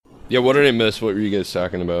Yeah, what did I miss? What were you guys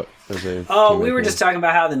talking about? We were just talking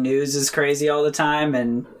about how the news is crazy all the time,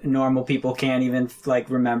 and normal people can't even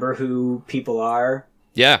remember who people are.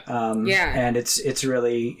 Yeah. And it's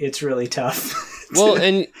really tough. Well,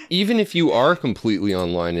 and even if you are completely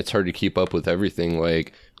online, it's hard to keep up with everything.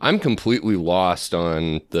 Like, I'm completely lost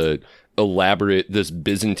on this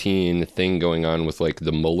Byzantine thing going on with like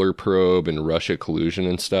the Mueller probe and Russia collusion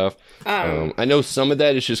and stuff. I know some of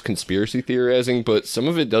that is just conspiracy theorizing, but some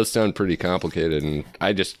of it does sound pretty complicated, and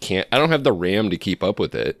I don't have the RAM to keep up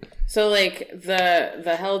with it. So like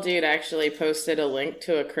the hell dude actually posted a link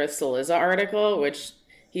to a Chris Cillizza article, which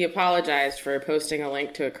he apologized for posting a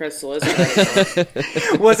link to a Chris Cillizza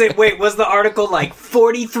article. Was the article like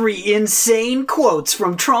 43 insane quotes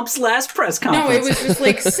from Trump's last press conference? No, it was just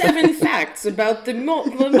like 7 facts about the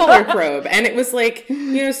Mueller probe. And it was like,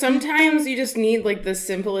 sometimes you just need like the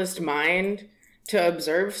simplest mind to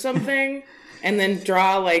observe something and then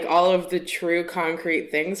draw like all of the true concrete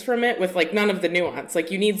things from it with like none of the nuance.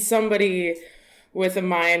 Like you need somebody with a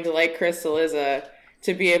mind like Chris Cillizza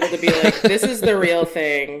to be able to be like, this is the real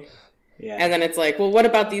thing. Yeah. And then it's like, well, what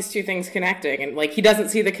about these two things connecting? And like, he doesn't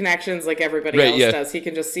see the connections like everybody else does. He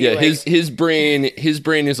can just see his brain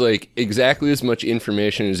is like exactly as much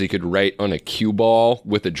information as he could write on a cue ball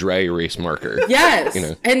with a dry erase marker. Yes.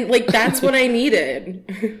 And like, that's what I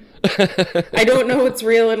needed. I don't know what's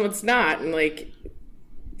real and what's not. And like,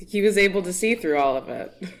 he was able to see through all of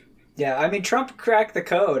it. Yeah. I mean, Trump cracked the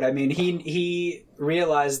code. I mean, he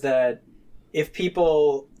realized that if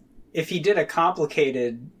he did a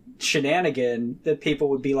complicated shenanigan, that people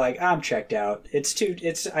would be like, I'm checked out.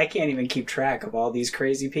 I can't even keep track of all these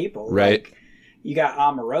crazy people. Right. Like, you got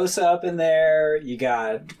Omarosa up in there. You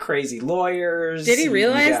got crazy lawyers. Did he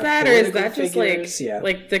realize that? Or is that just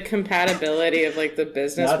like the compatibility of like the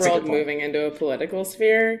business world moving into a political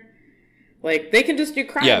sphere? Like they can just do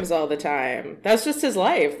crimes all the time. That's just his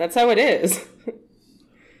life. That's how it is.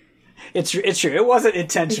 It's true. It wasn't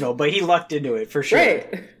intentional, but he lucked into it for sure.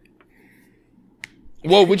 Right.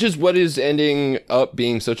 Well, which is what is ending up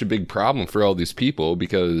being such a big problem for all these people,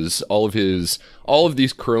 because all of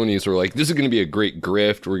these cronies were like, this is going to be a great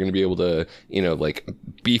grift. We're going to be able to, like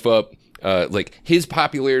beef up, like his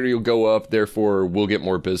popularity will go up. Therefore we'll get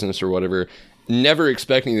more business or whatever, never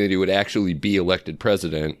expecting that he would actually be elected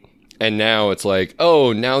president. And now it's like,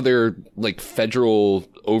 oh, now they're like federal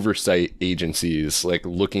oversight agencies, like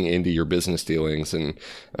looking into your business dealings. And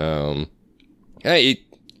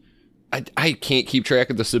I can't keep track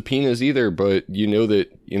of the subpoenas either, but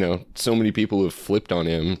that, so many people have flipped on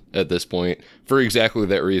him at this point for exactly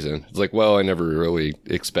that reason. It's like, well, I never really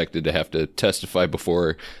expected to have to testify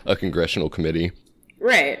before a congressional committee.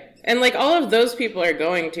 Right. And like all of those people are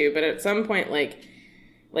going to, but at some point, like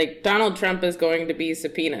Donald Trump is going to be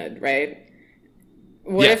subpoenaed, right?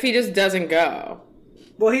 What if he just doesn't go?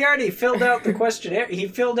 Well, he already filled out the questionnaire. He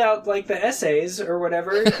filled out like the essays or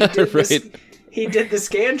whatever. He did the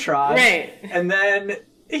Scantron. Right. And then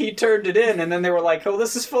he turned it in, and then they were like, oh,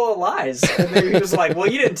 this is full of lies. And then he was like, well,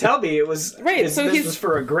 you didn't tell me it was this was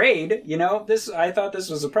for a grade. I thought this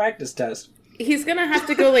was a practice test. He's going to have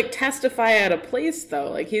to go, like, testify at a place,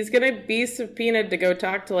 though. Like, he's going to be subpoenaed to go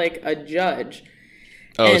talk to, like, a judge.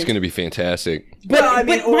 Oh, it's going to be fantastic. But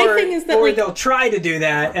my thing is that, or they'll try to do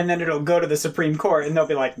that, and then it'll go to the Supreme Court, and they'll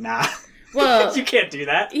be like, nah. Well, you can't do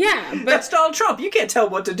that. Yeah, but that's Donald Trump. You can't tell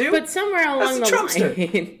what to do. But somewhere along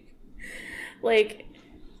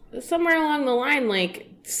the line, like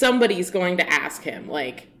somebody's going to ask him,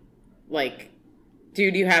 like,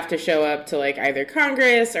 dude, you have to show up to like either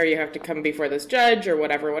Congress or you have to come before this judge or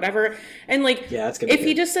whatever. And like, if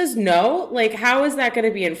he just says no, like, how is that going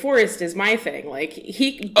to be enforced? Is my thing. Like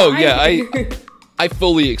I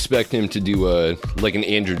fully expect him to do an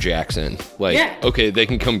Andrew Jackson. Like, okay, they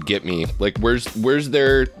can come get me. Like, where are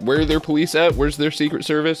their police at? Where's their Secret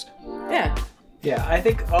Service? Yeah. Yeah, I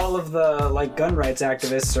think all of the like gun rights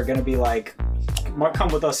activists are going to be like, come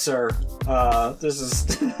with us, sir. This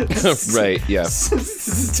is right. Yeah. This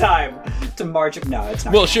is time to march. No, it's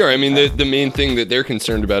not. Well, sure. I mean, the main thing that they're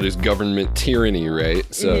concerned about is government tyranny, right?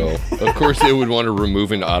 So of course they would want to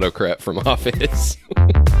remove an autocrat from office.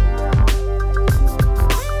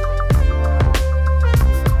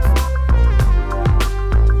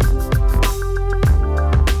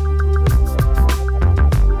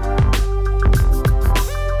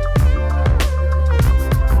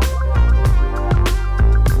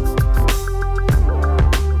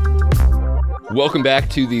 Welcome back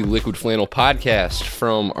to the Liquid Flannel Podcast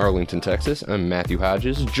from Arlington, Texas. I'm Matthew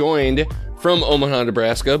Hodges, joined from Omaha,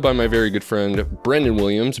 Nebraska by my very good friend Brendan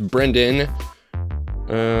Williams. Brendan,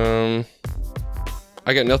 I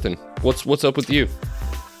got nothing. What's up with you?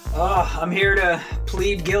 Oh, I'm here to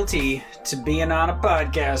plead guilty to being on a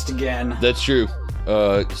podcast again. That's true.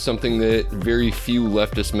 Something that very few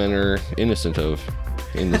leftist men are innocent of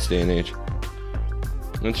in this day and age.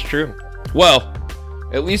 That's true. Well,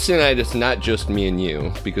 at least tonight it's not just me and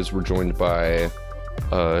you, because we're joined by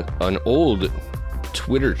an old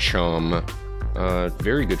Twitter chum,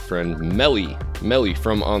 very good friend, Mellie. Mellie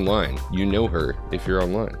from online. You know her if you're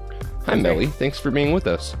online. Hi, Mellie. Thanks for being with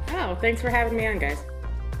us. Oh, thanks for having me on, guys.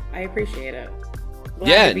 I appreciate it.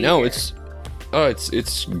 Glad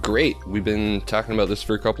it's great. We've been talking about this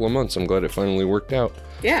for a couple of months. I'm glad it finally worked out.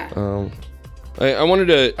 Yeah. I wanted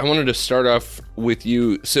to start off with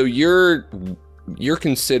you. So you're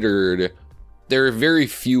considered. There are very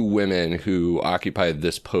few women who occupy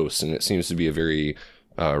this post, and it seems to be a very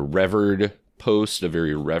revered post, a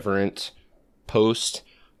very reverent post.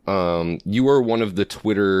 You are one of the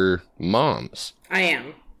Twitter moms. I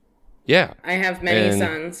am. Yeah. I have many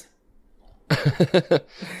sons.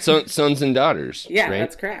 Sons and daughters. Yeah, right?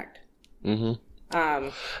 That's correct. Mm-hmm.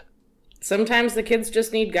 Sometimes the kids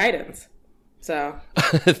just need guidance. So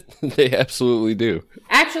they absolutely do.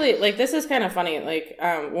 Actually, like, this is kind of funny. Like,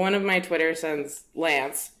 one of my Twitter sons,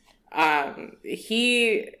 Lance,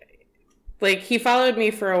 he followed me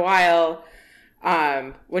for a while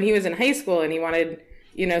when he was in high school, and he wanted,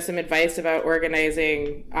 some advice about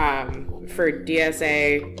organizing for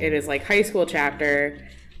DSA in his like high school chapter.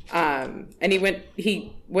 And he went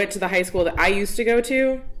to the high school that I used to go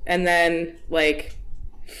to, and then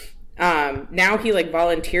now he like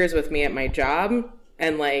volunteers with me at my job,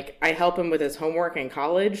 and like I help him with his homework in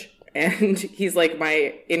college, and he's like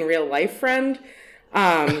my in real life friend.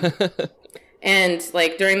 And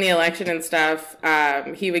like during the election and stuff,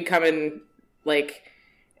 he would come and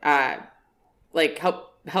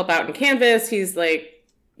help out in Canvas. He's like,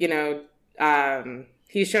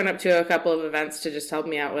 he's shown up to a couple of events to just help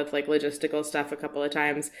me out with like logistical stuff a couple of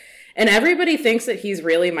times. And everybody thinks that he's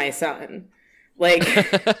really my son. Like,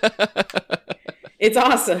 it's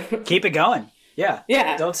awesome. Keep it going. Yeah.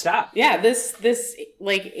 Yeah. Don't stop. Yeah. This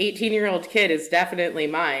like 18-year-old kid is definitely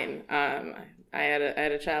mine. I had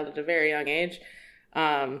a child at a very young age.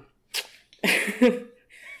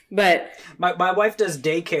 But my wife does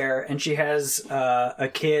daycare, and she has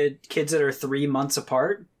kids that are 3 months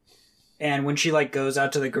apart. And when she like goes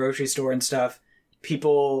out to the grocery store and stuff,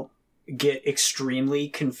 people get extremely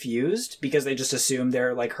confused because they just assume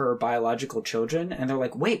they're like her biological children, and they're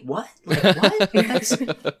like, "Wait, what? Like what?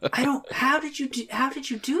 I don't. How did you do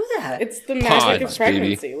that?" It's the magic of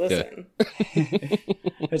pregnancy. Baby. Listen, yeah.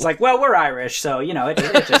 It's like, well, we're Irish, so it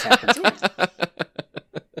just happens.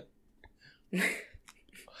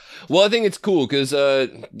 Well, I think it's cool because,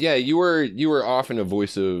 you were often a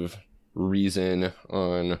voice of reason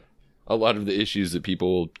on a lot of the issues that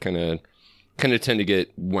people kind of tend to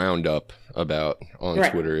get wound up about on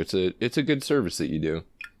Twitter. It's a good service that you do.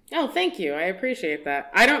 Oh, thank you. I appreciate that.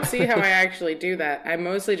 I don't see how I actually do that. I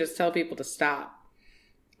mostly just tell people to stop.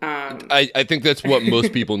 I think that's what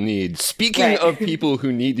most people need. Speaking of people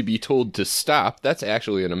who need to be told to stop, that's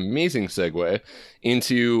actually an amazing segue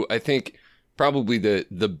into, I think, probably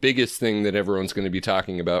the biggest thing that everyone's going to be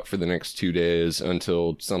talking about for the next 2 days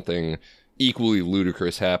until something equally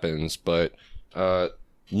ludicrous happens. But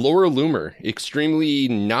Laura Loomer, extremely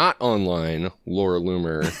not online Laura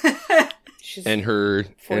Loomer, and her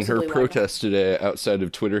protest today outside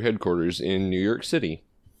of Twitter headquarters in New York City.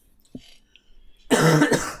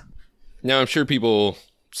 Now, I'm sure people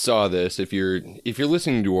saw this. If you're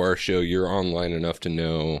listening to our show, you're online enough to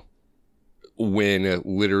know when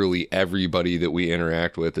literally everybody that we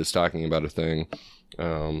interact with is talking about a thing.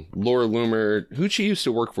 Laura Loomer, who'd she used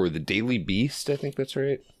to work for? The Daily Beast, I think that's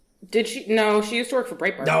right. Did she? No, she used to work for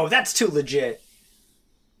Breitbart. No, that's too legit.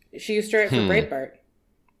 She used to write for Breitbart.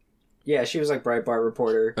 Yeah, she was like Breitbart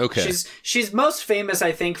reporter. Okay. She's most famous,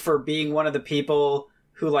 I think, for being one of the people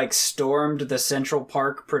who like stormed the Central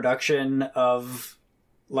Park production of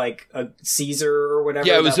like a Caesar or whatever.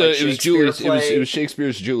 Yeah, it was Julius. It was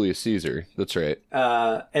Shakespeare's Julius Caesar. That's right.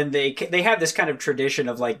 And they have this kind of tradition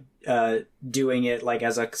of like doing it like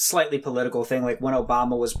as a slightly political thing. Like when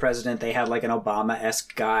Obama was president, they had like an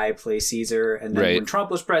Obama-esque guy play Caesar, and then when Trump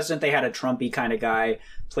was president, they had a Trumpy kind of guy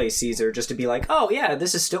play Caesar, just to be like, oh yeah,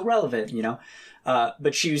 this is still relevant,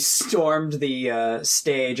 But she stormed the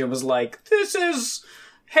stage and was like, this is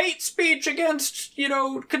hate speech against,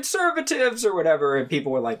 conservatives or whatever. And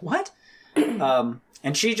people were like, what?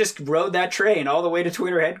 And she just rode that train all the way to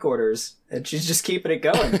Twitter headquarters. And she's just keeping it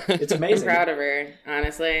going. It's amazing. I'm proud of her,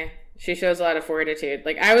 honestly. She shows a lot of fortitude.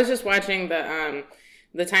 Like, I was just watching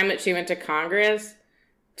the time that she went to Congress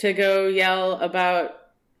to go yell about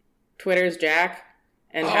Twitter's Jack.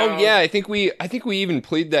 And I think we even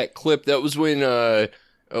played that clip. That was when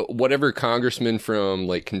whatever congressman from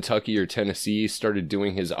like Kentucky or Tennessee started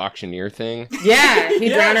doing his auctioneer thing. Yeah, he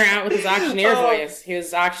drowned her out with his auctioneer voice. He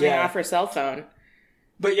was auctioning off her cell phone.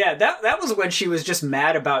 But yeah, that was when she was just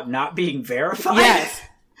mad about not being verified. Yes.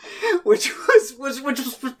 which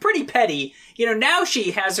was pretty petty. You know, now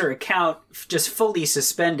she has her account just fully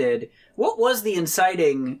suspended. What was the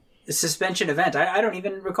inciting suspension event? I don't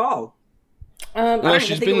even recall. I don't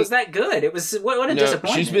think it was that good. It was what a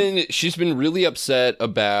disappointment. She's been really upset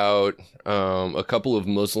about a couple of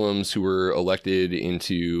Muslims who were elected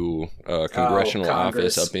into congressional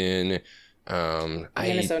office up in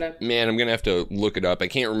Minnesota. I'm gonna have to look it up. I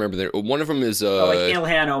can't remember one of them is like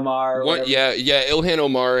Ilhan Omar. Ilhan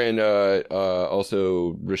Omar and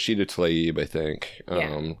also Rashida Tlaib, I think.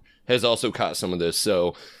 Has also caught some of this.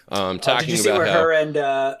 So, talking did you see about where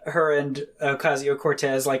how her and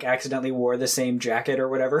Ocasio-Cortez like accidentally wore the same jacket or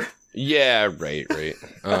whatever? Yeah, right.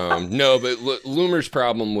 No, but Loomer's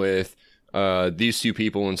problem with these two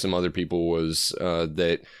people and some other people was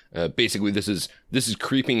that basically this is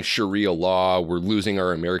creeping Sharia law. We're losing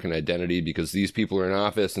our American identity because these people are in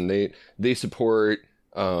office and they support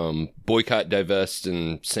boycott, divest,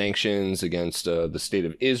 and sanctions against the state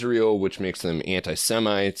of Israel, which makes them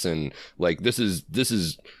anti-Semites, and like this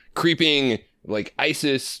is creeping like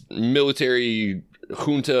ISIS military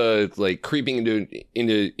junta, like creeping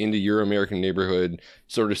into your American neighborhood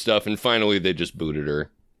sort of stuff. And finally, they just booted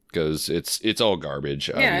her because it's all garbage.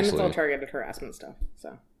 Yeah, obviously. And it's all targeted harassment stuff.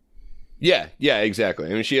 So. Yeah, exactly. I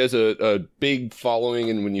mean, she has a big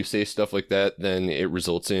following, and when you say stuff like that, then it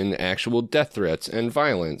results in actual death threats and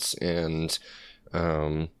violence. And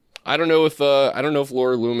I don't know if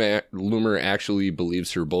Laura Loomer actually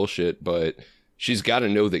believes her bullshit, but she's got to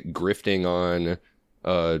know that grifting on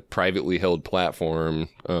a privately held platform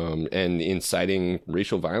and inciting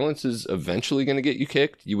racial violence is eventually going to get you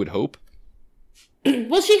kicked. You would hope.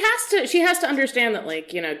 Well, she has to understand that,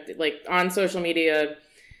 like, you know, like on social media.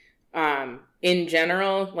 In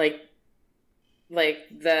general,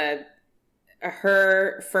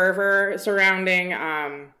 her fervor surrounding,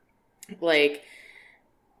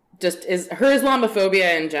 just is her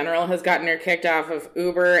Islamophobia in general has gotten her kicked off of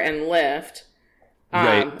Uber and Lyft.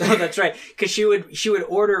 Right. Oh, that's right. Because she would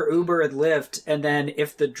order Uber and Lyft, and then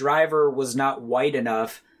if the driver was not white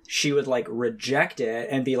enough, she would like reject it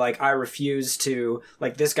and be like, I refuse to,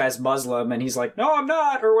 like, this guy's Muslim, and he's like, no, I'm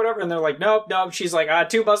not, or whatever. And they're like, nope. She's like,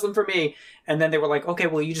 too Muslim for me. And then they were like, okay,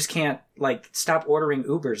 well, you just can't like stop ordering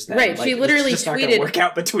Ubers then. Right. Like, she literally it's just tweeted not gonna work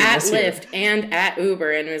out between at us Lyft here. and at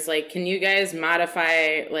Uber and was like, can you guys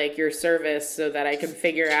modify like your service so that I can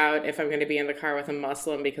figure out if I'm going to be in the car with a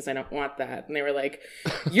Muslim because I don't want that. And they were like,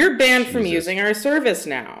 you're banned from using our service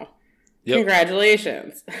now. Yep.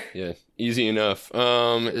 Congratulations. Yeah, easy enough.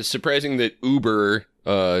 It's surprising that Uber,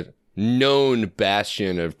 known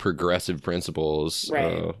bastion of progressive principles,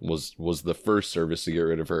 right. Was the first service to get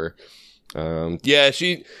rid of her.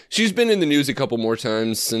 She's been in the news a couple more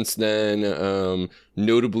times since then.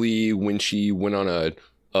 Notably when she went on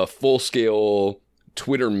a full-scale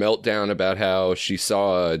Twitter meltdown about how she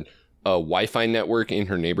saw a Wi-Fi network in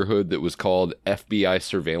her neighborhood that was called FBI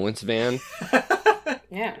surveillance van.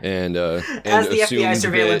 Yeah, and as the FBI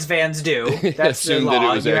surveillance vans do. That's the law. That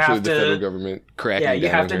it was you actually have the federal government cracking down. Yeah, you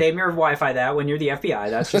have to name your Wi-Fi that when you're the FBI.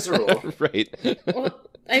 That's just a rule. Right. Well,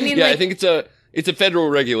 I mean, I think it's a federal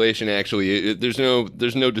regulation. Actually, there's no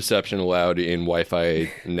deception allowed in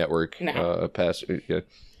Wi-Fi network. Pass. Yeah.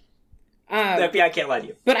 The FBI can't let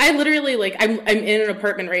you. But I literally I'm in an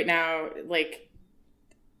apartment right now, like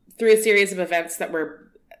through a series of events that were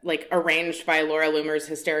like arranged by Laura Loomer's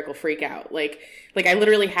hysterical freak out. Like I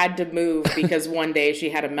literally had to move because one day she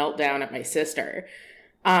had a meltdown at my sister.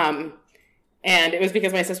 And it was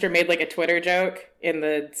because my sister made like a Twitter joke in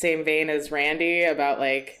the same vein as Randy about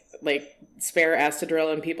like spare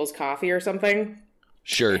Espadrille in people's coffee or something.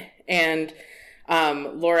 Sure. And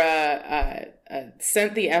Laura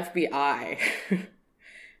sent the FBI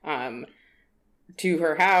to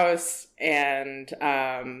her house, and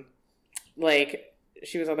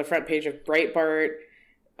she was on the front page of Breitbart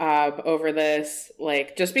over this,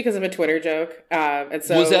 like, just because of a Twitter joke. And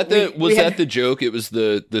so was that the joke? It was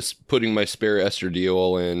this putting my spare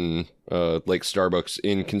estradiol in like Starbucks,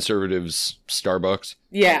 in conservatives' Starbucks.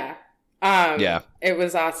 Yeah. Yeah. It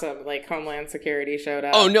was awesome. Like Homeland Security showed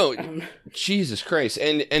up. Oh no. Jesus Christ.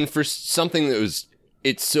 And for something that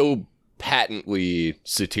it's so patently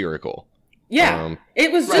satirical. Yeah.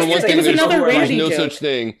 It was just it was another Randy joke.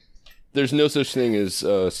 There's no such thing as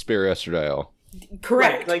spare estradiol.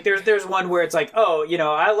 Correct. Right. Like there's one where it's like, oh,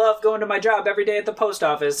 I love going to my job every day at the post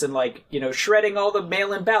office and like, shredding all the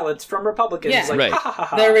mail-in ballots from Republicans. Yeah. Like, right. Ha, ha, ha,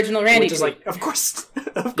 ha. The original Randy. Which is like, of course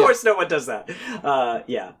no one does that.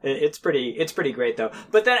 It's pretty great though.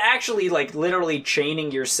 But then actually like literally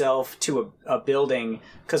chaining yourself to a building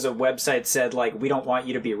because a website said like, we don't want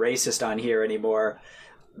you to be racist on here anymore.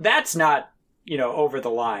 That's not, over the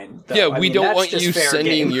line. Though. Yeah, we don't want you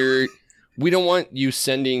sending game. We don't want you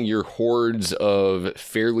sending your hordes of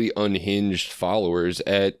fairly unhinged followers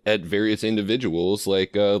at various individuals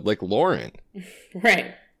like Lauren.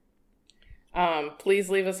 Right. Please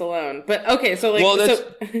leave us alone. But okay, so like,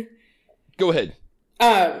 go ahead.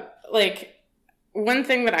 Like one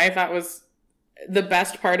thing that I thought was the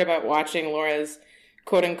best part about watching Laura's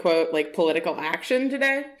quote unquote like political action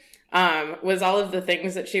today was all of the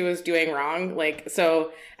things that she was doing wrong. Like,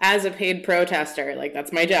 so as a paid protester, like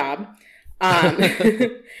that's my job.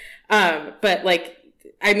 But like,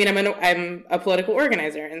 I mean, I'm a political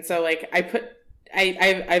organizer. And so like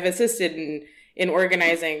I've assisted in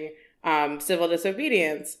organizing, civil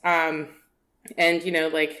disobedience. And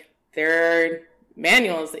like there are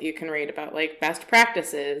manuals that you can read about like best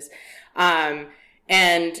practices.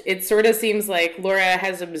 And it sort of seems like Laura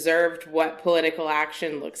has observed what political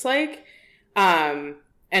action looks like. And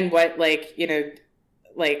what like,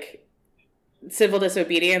 like civil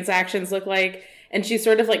disobedience actions look like, and she's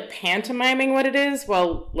sort of like pantomiming what it is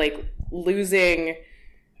while like losing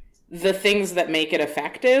the things that make it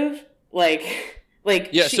effective. Like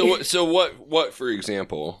yeah. So what for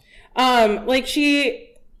example? So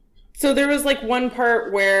there was like one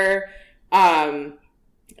part where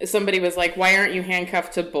somebody was like, why aren't you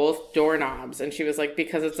handcuffed to both doorknobs? And she was like,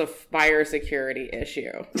 because it's a fire security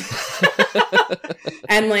issue.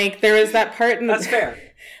 And like there was that part that's fair.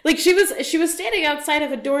 Like she was standing outside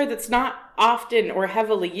of a door that's not often or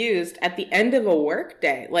heavily used at the end of a work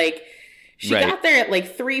day. Like she got there at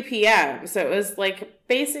like 3 p.m. So it was like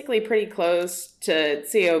basically pretty close to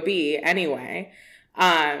COB anyway.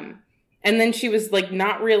 And then she was like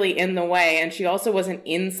not really in the way, and she also wasn't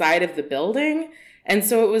inside of the building. And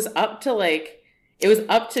so it was up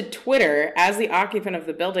to Twitter as the occupant of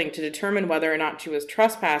the building to determine whether or not she was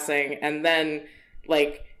trespassing, and then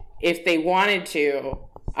like if they wanted to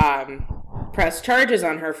press charges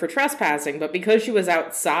on her for trespassing. But because she was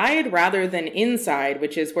outside rather than inside,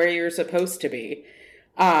 which is where you're supposed to be,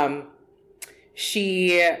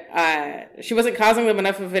 she wasn't causing them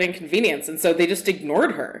enough of an inconvenience, and so they just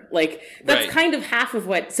ignored her. Like that's kind of half of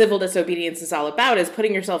what civil disobedience is all about, is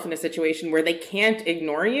putting yourself in a situation where they can't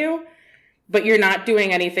ignore you, but you're not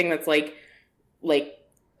doing anything that's like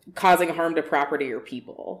causing harm to property or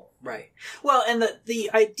people. Right. Well, and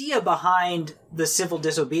the idea behind the civil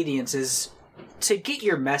disobedience is to get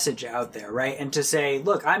your message out there, right? And to say,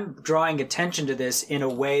 look, I'm drawing attention to this in a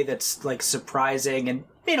way that's like surprising and,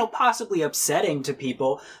 possibly upsetting to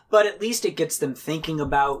people, but at least it gets them thinking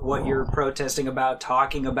about what you're protesting about,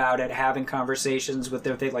 talking about it, having conversations with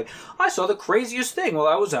their thing. Like, I saw the craziest thing while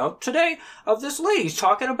I was out today of this lady's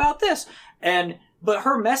talking about this. But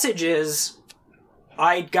her message is,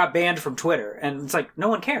 I got banned from Twitter, and it's like, no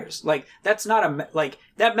one cares. Like, that's not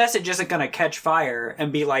that message isn't going to catch fire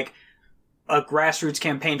and be like a grassroots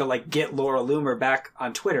campaign to like get Laura Loomer back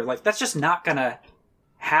on Twitter. Like, that's just not going to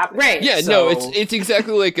happen. Right. Yeah, no, it's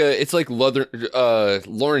exactly like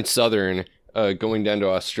Lauren Southern going down to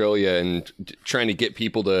Australia and trying to get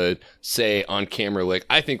people to say on camera, like,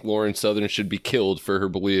 I think Lauren Southern should be killed for her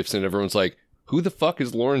beliefs, and everyone's like, who the fuck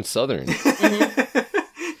is Lauren Southern?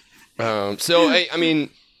 So I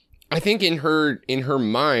mean, I think in her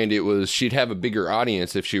mind it was she'd have a bigger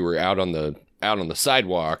audience if she were out on the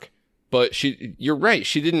sidewalk. But you're right,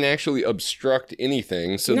 she didn't actually obstruct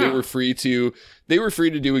anything. So no. They were free to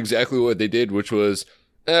do exactly what they did, which was,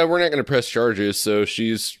 we're not going to press charges, so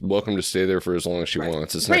she's welcome to stay there for as long as she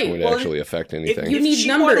wants. It's not going to actually affect anything. You need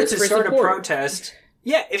numbers for start support. A protest.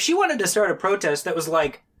 Yeah, if she wanted to start a protest that was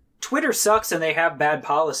like, Twitter sucks and they have bad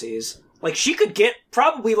policies, like, she could get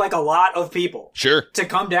probably like a lot of people to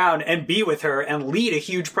come down and be with her and lead a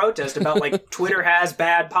huge protest about like Twitter has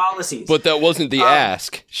bad policies. But that wasn't the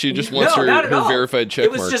ask. She just wants her verified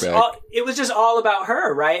checkmark back. It was just all about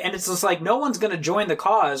her, right? And it's just like, no one's going to join the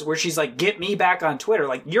cause where she's like, get me back on Twitter.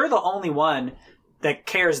 Like, you're the only one that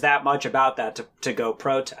cares that much about that to go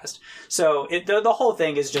protest. So the whole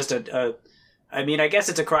thing is just I mean, I guess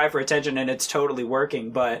it's a cry for attention and it's totally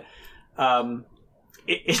working, but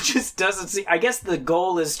it just doesn't seem... I guess the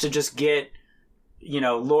goal is to just get,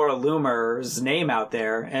 Laura Loomer's name out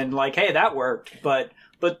there and like, hey, that worked. But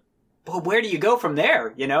well, where do you go from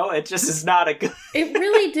there? You know, it just is not a good. It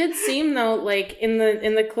really did seem though, like in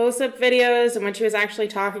the close-up videos and when she was actually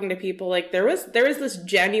talking to people, like there was this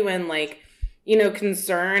genuine, like, you know,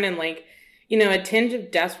 concern and like, you know, a tinge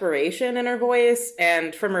of desperation in her voice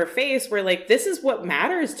and from her face where like, this is what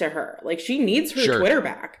matters to her. Like she needs her Twitter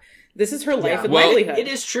back. This is her life and livelihood. It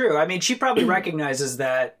is true. I mean, she probably recognizes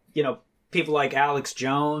that, you know, people like Alex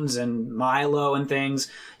Jones and Milo and things,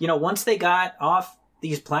 you know, once they got off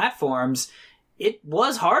these platforms, it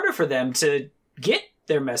was harder for them to get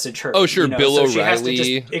their message heard. Oh, sure. You know? Bill so O'Reilly, she has to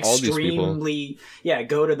just all these people.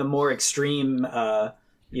 Go to the more extreme,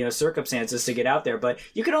 you know, circumstances to get out there. But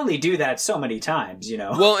you can only do that so many times, you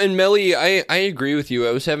know. Well, and Mellie, I agree with you.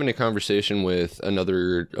 I was having a conversation with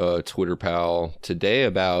another Twitter pal today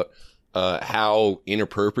about how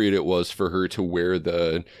inappropriate it was for her to wear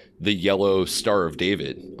the yellow Star of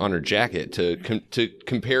David on her jacket to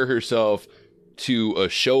compare herself to a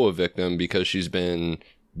Shoah victim because she's been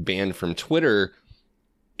banned from Twitter.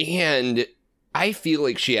 And I feel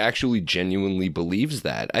like she actually genuinely believes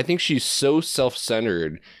that. I think she's so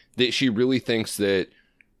self-centered that she really thinks that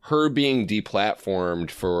her being deplatformed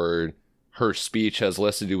for her speech has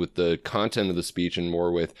less to do with the content of the speech and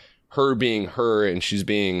more with her being her, and she's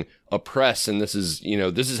being oppressed. And this is, you know,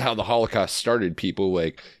 this is how the Holocaust started, people,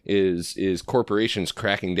 like, is corporations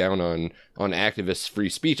cracking down on activists' free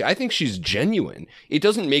speech. I think she's genuine. It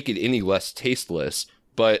doesn't make it any less tasteless,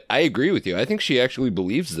 but I agree with you. I think she actually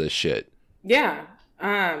believes this shit. Yeah.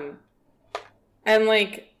 And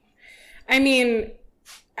like, I mean,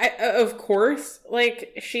 of course,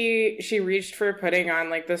 like she reached for putting on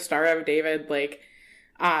like the Star of David, like,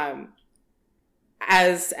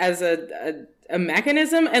 as a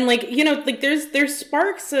mechanism. And like, you know, like there's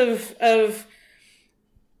sparks of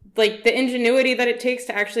like the ingenuity that it takes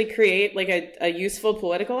to actually create like a useful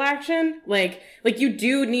political action. Like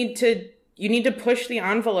you need to push the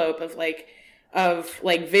envelope of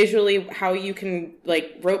visually how you can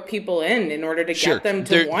like rope people in order to get them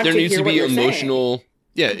to want to hear what you're saying. There needs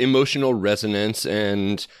to be emotional resonance,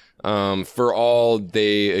 and for all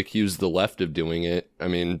they accuse the left of doing it, I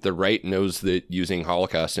mean, the right knows that using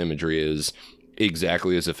Holocaust imagery is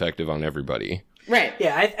exactly as effective on everybody. Right.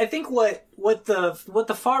 Yeah, I think what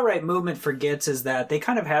the far right movement forgets is that they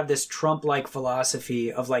kind of have this Trump-like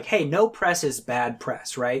philosophy of like, hey, no press is bad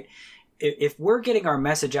press, right? If we're getting our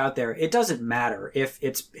message out there, it doesn't matter if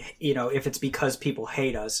it's because people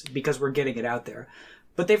hate us, because we're getting it out there.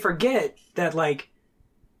 But they forget that like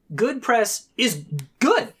good press is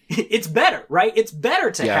good. It's better, right? It's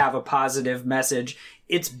better to have a positive message.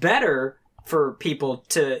 It's better for people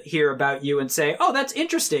to hear about you and say, oh, that's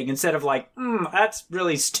interesting, instead of like, that's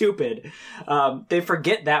really stupid. They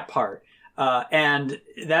forget that part. And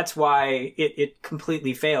that's why it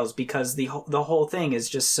completely fails, because the whole thing is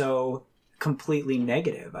just so completely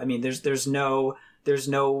negative. I mean, there's no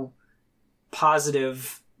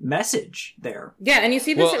positive message there. Yeah, and you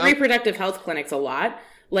see this at reproductive health clinics a lot.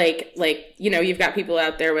 Like, you know, you've got people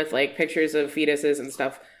out there with like pictures of fetuses and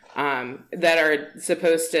stuff that are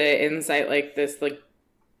supposed to incite like this, like,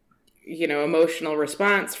 you know, emotional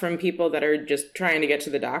response from people that are just trying to get to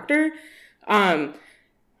the doctor. And,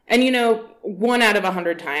 you know, 1 out of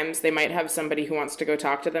 100 times they might have somebody who wants to go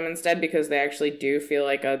talk to them instead because they actually do feel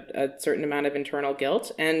like a certain amount of internal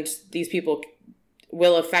guilt. And these people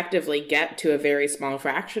will effectively get to a very small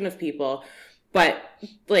fraction of people. But,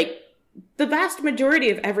 like, the vast majority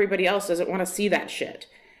of everybody else doesn't want to see that shit.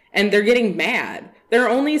 And they're getting mad. There are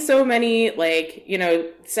only so many, like, you know,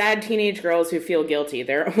 sad teenage girls who feel guilty.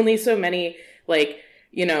 There are only so many, like,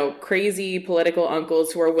 you know, crazy political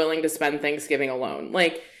uncles who are willing to spend Thanksgiving alone.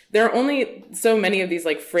 Like, there are only so many of these,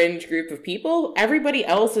 like, fringe group of people. Everybody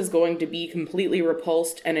else is going to be completely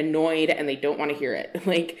repulsed and annoyed, and they don't want to hear it.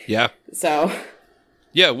 Like, yeah. So.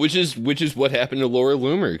 Yeah, which is what happened to Laura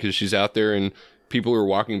Loomer, because she's out there and people are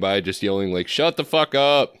walking by just yelling, like, shut the fuck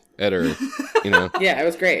up at her, you know? Yeah, it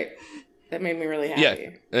was great. That made me really happy. Yeah,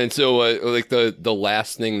 and so, like, the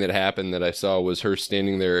last thing that happened that I saw was her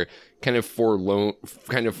standing there kind of forlorn.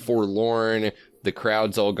 The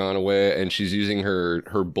crowd's all gone away, and she's using her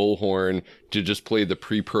bullhorn to just play the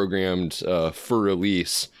pre-programmed for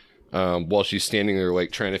release while she's standing there,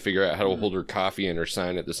 like, trying to figure out how to hold her coffee and her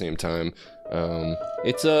sign at the same time.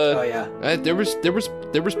 It's there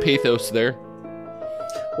was pathos there.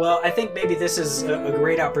 Well, I think maybe this is a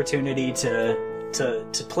great opportunity to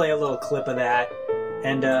play a little clip of that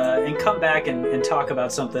and come back and talk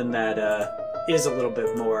about something that is a little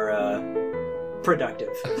bit more productive.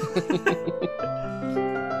 His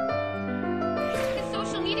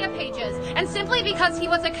social media pages, and simply because he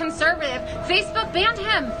was a conservative, Facebook banned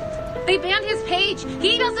him. They banned his page.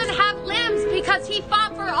 He doesn't have limbs because he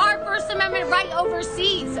fought for our First Amendment right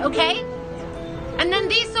overseas, okay? And then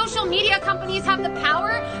these social media companies have the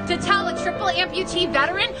power to tell a triple amputee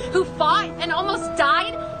veteran who fought and almost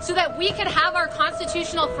died so that we could have our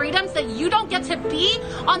constitutional freedoms that you don't get to be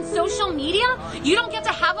on social media? You don't get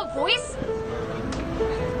to have a voice?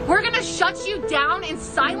 We're gonna shut you down and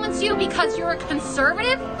silence you because you're a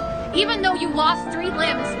conservative? Even though you lost 3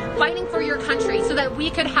 limbs fighting for your country so that we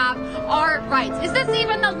could have our rights. Is this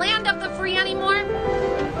even the land of the free anymore?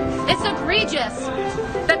 It's egregious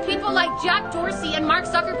that people like Jack Dorsey and Mark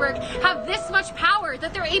Zuckerberg have this much power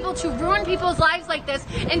that they're able to ruin people's lives like this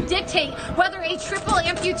and dictate whether a triple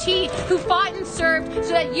amputee who fought and served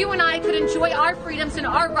so that you and I could enjoy our freedoms and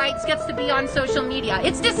our rights gets to be on social media.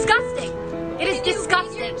 It's disgusting. It is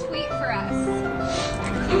disgusting. Read your tweet for us.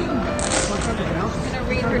 I'm gonna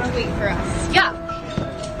read her tweet for us. Yeah.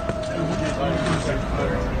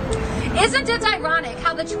 Isn't it ironic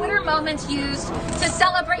how the Twitter moment used to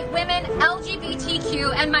celebrate women,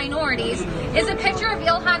 LGBTQ, and minorities is a picture of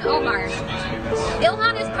Ilhan Omar?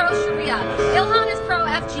 Ilhan is pro-Sharia. Ilhan is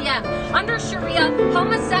pro-FGM. Under Sharia,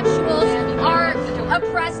 homosexuals are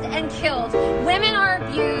oppressed and killed. Women are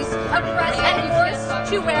abused, oppressed, and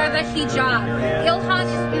forced to wear the hijab. Ilhan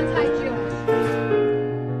is anti-Jewish.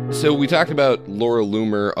 So we talked about Laura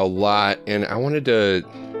Loomer a lot, and I wanted to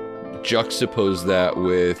juxtapose that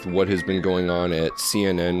with what has been going on at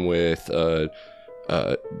CNN with a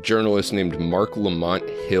journalist named Mark Lamont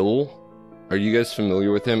Hill. Are you guys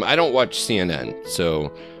familiar with him? I don't watch CNN,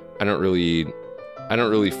 so I don't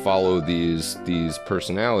really follow these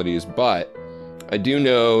personalities, but I do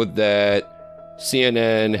know that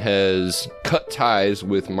CNN has cut ties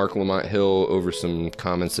with Mark Lamont Hill over some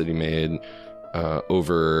comments that he made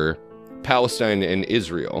over Palestine and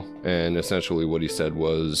Israel. And essentially what he said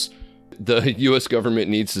was the U.S. government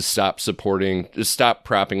needs to stop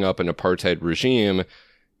propping up an apartheid regime.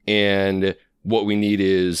 And what we need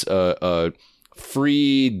is a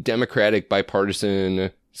free, democratic,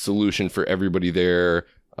 bipartisan solution for everybody there,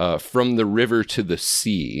 from the river to the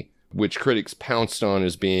sea, which critics pounced on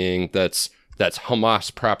as being that's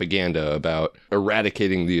Hamas propaganda about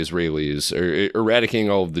eradicating the Israelis or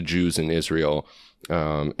eradicating all of the Jews in Israel.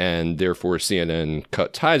 And therefore CNN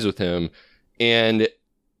cut ties with him. And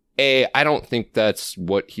I don't think that's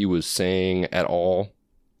what he was saying at all.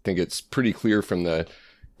 I think it's pretty clear from the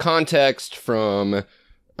context, from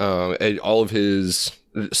all of his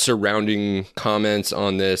surrounding comments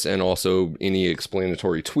on this, and also any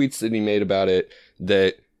explanatory tweets that he made about it,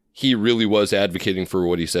 that he really was advocating for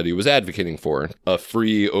what he said he was advocating for: a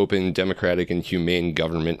free, open, democratic, and humane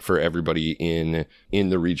government for everybody in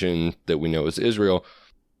the region that we know as Israel.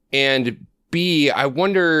 And B, I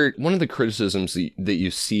wonder, one of the criticisms that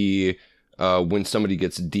you see when somebody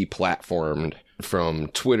gets deplatformed from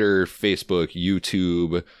Twitter, Facebook,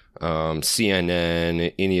 YouTube,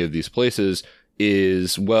 CNN, any of these places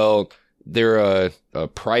is, well, they're a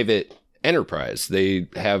private enterprise. They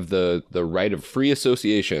have the right of free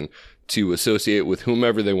association to associate with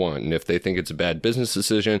whomever they want, and if they think it's a bad business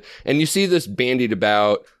decision. And you see this bandied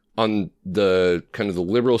about on the kind of the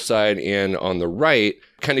liberal side and on the right,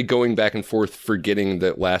 kind of going back and forth, forgetting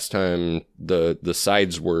that last time the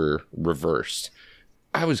sides were reversed.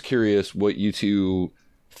 I was curious what you two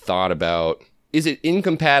thought about, is it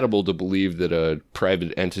incompatible to believe that a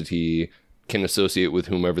private entity can associate with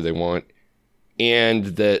whomever they want,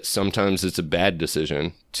 and that sometimes it's a bad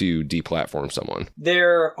decision to deplatform someone?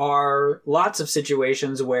 There are lots of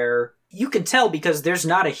situations where you can tell, because there's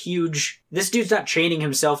not this dude's not chaining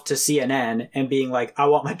himself to CNN and being like, I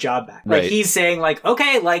want my job back. Right. Like, he's saying like,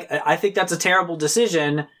 okay, like, I think that's a terrible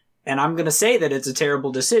decision, and I'm going to say that it's a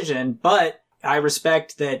terrible decision, but I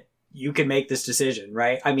respect that you can make this decision,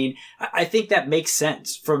 right? I mean, I think that makes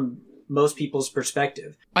sense from most people's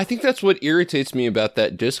perspective. I think that's what irritates me about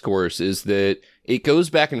that discourse, is that it goes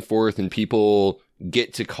back and forth and people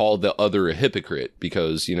get to call the other a hypocrite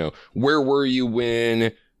because, you know, where were you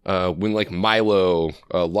when like Milo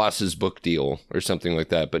lost his book deal or something like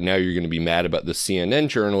that, but now you're going to be mad about the CNN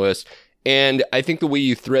journalist. And I think the way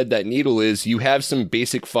you thread that needle is you have some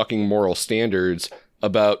basic fucking moral standards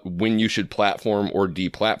about when you should platform or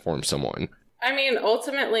deplatform someone. I mean,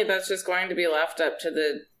 ultimately, that's just going to be left up to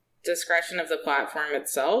the discretion of the platform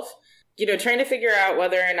itself. You know, trying to figure out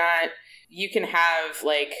whether or not you can have,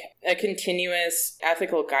 like, a continuous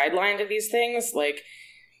ethical guideline to these things. Like,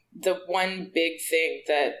 the one big thing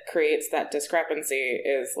that creates that discrepancy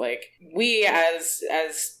is, like, we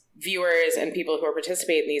as viewers and people who are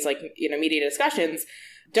participating in these, like, you know, media discussions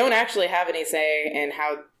don't actually have any say in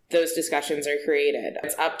how those discussions are created.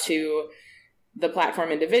 It's up to the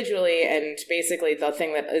platform individually, and basically the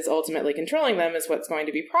thing that is ultimately controlling them is what's going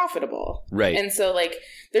to be profitable. Right. And so, like,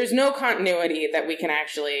 there's no continuity that we can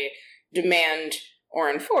actually demand or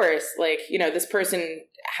enforce. Like, you know, this person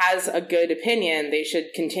has a good opinion, they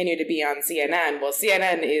should continue to be on CNN. Well,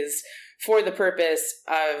 CNN is for the purpose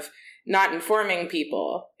of not informing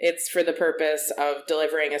people. It's for the purpose of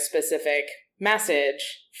delivering a specific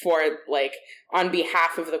message for, like, on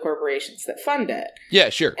behalf of the corporations that fund it. Yeah,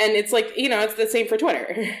 sure. And it's like, you know, it's the same for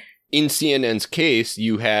Twitter. In CNN's case,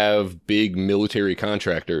 you have big military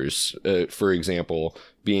contractors, for example,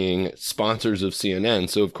 being sponsors of CNN.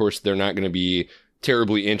 So, of course, they're not going to be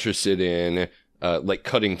terribly interested in, like,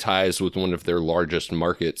 cutting ties with one of their largest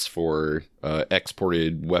markets for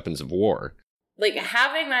exported weapons of war. Like,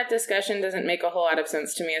 having that discussion doesn't make a whole lot of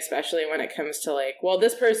sense to me, especially when it comes to, like, well,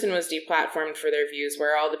 this person was deplatformed for their views,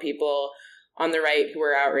 where all the people on the right who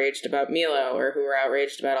were outraged about Milo or who were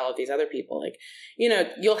outraged about all of these other people. Like, you know,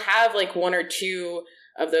 you'll have, like, one or two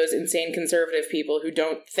of those insane conservative people who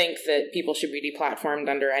don't think that people should be deplatformed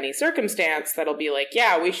under any circumstance that'll be like,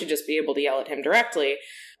 yeah, we should just be able to yell at him directly.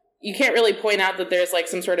 You can't really point out that there's, like,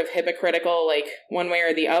 some sort of hypocritical, like, one way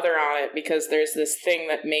or the other on it, because there's this thing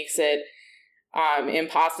that makes it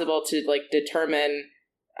impossible to, like, determine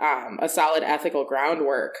a solid ethical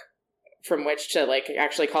groundwork from which to, like,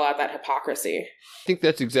 actually call out that hypocrisy. I think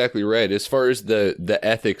that's exactly right. As far as the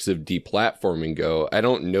ethics of deplatforming go, I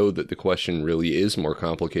don't know that the question really is more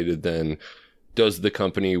complicated than, does the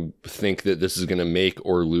company think that this is going to make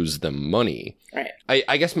or lose them money? Right.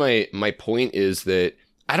 I guess my point is that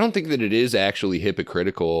I don't think that it is actually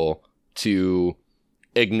hypocritical to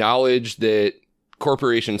acknowledge that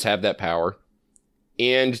corporations have that power,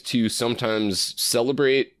 and to sometimes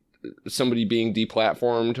celebrate somebody being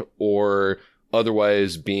deplatformed, or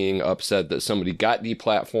otherwise being upset that somebody got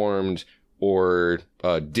deplatformed or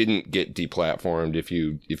didn't get deplatformed if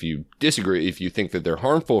you disagree, if you think that they're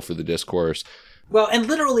harmful for the discourse. Well, and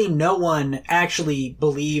literally no one actually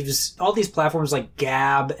believes all these platforms like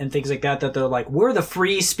Gab and things like that they're like, we're the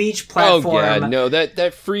free speech platform. Oh, yeah, no,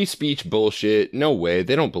 that free speech bullshit, no way,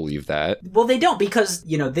 they don't believe that. Well, they don't, because,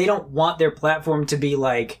 you know, they don't want their platform to be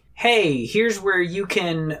like, hey, here's where you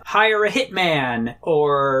can hire a hitman,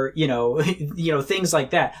 or, you know, things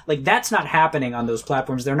like that. Like, that's not happening on those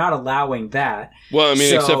platforms. They're not allowing that. Well, I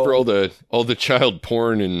mean, except for all the child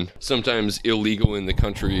porn and sometimes illegal in the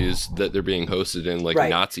countries that they're being hosted in, like,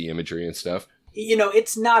 right, Nazi imagery and stuff. You know,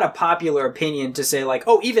 it's not a popular opinion to say, like,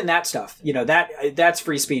 oh, even that stuff, you know, that's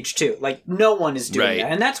free speech too. Like, no one is doing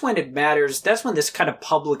that. And that's when it matters. That's when this kind of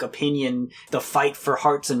public opinion, the fight for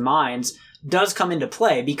hearts and minds, does come into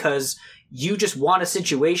play, because you just want a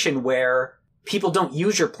situation where people don't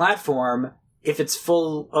use your platform if it's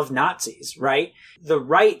full of Nazis, right?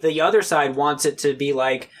 The other side wants it to be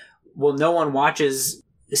like, well, no one watches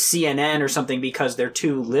CNN or something because they're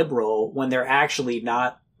too liberal, when they're actually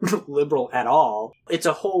not liberal at all. It's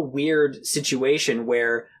a whole weird situation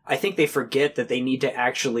where I think they forget that they need to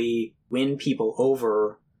actually win people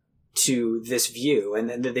over to this view, and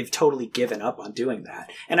then they've totally given up on doing that.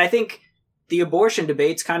 And I think the abortion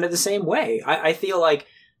debate's kind of the same way. I feel like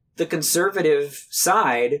the conservative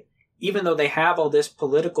side, even though they have all this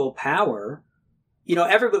political power, you know,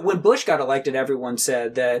 when Bush got elected, everyone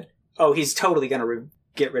said that, oh, he's totally going to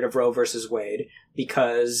get rid of Roe versus Wade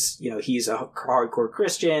because, you know, he's a hardcore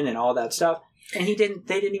Christian and all that stuff. And they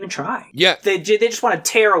didn't even try. Yeah. They just want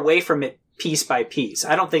to tear away from it piece by piece.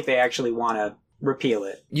 I don't think they actually want to repeal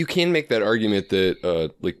it. You can make that argument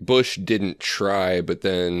that, like, Bush didn't try, but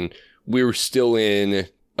then we were still in,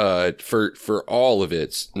 for all of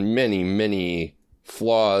its many, many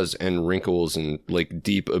flaws and wrinkles and, like,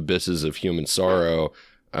 deep abysses of human sorrow.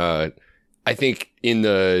 I think in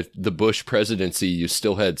the Bush presidency, you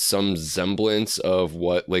still had some semblance of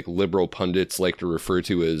what, like, liberal pundits like to refer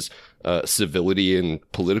to as civility and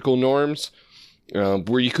political norms,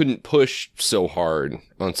 where you couldn't push so hard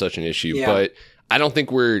on such an issue. Yeah. But I don't think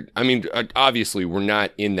obviously we're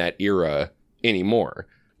not in that era anymore.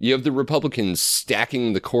 You have the Republicans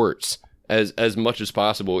stacking the courts as much as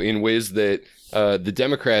possible in ways that the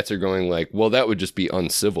Democrats are going like, well, that would just be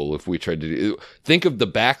uncivil if we tried to do. Think of the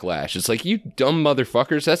backlash. It's like, you dumb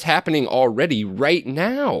motherfuckers, that's happening already right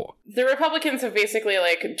now. The Republicans have basically,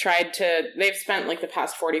 like, they've spent, like, the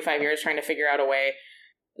past 45 years trying to figure out a way.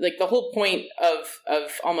 Like, the whole point of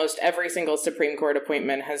almost every single Supreme Court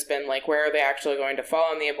appointment has been, like, where are they actually going to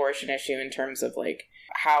fall on the abortion issue in terms of, like,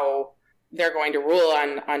 how they're going to rule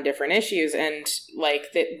on different issues. And,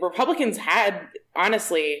 like, the Republicans had,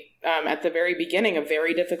 honestly, at the very beginning, a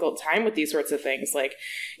very difficult time with these sorts of things. Like,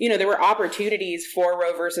 you know, there were opportunities for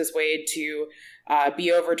Roe versus Wade to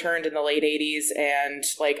be overturned in the late 80s, and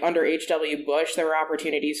like under H.W. Bush there were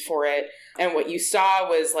opportunities for it. And what you saw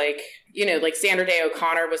was like, you know, like Sandra Day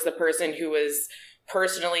O'Connor was the person who was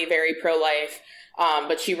personally very pro-life,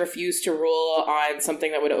 but she refused to rule on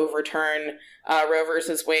something that would overturn Roe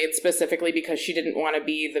versus Wade, specifically because she didn't want to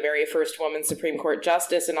be the very first woman Supreme Court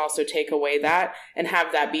justice and also take away that and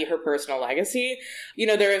have that be her personal legacy. You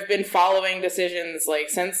know, there have been following decisions like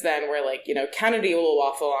since then where like, you know, Kennedy will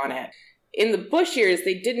waffle on it. In the Bush years,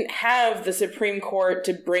 they didn't have the Supreme Court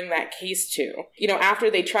to bring that case to. You know, after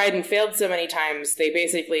they tried and failed so many times, they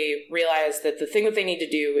basically realized that the thing that they need to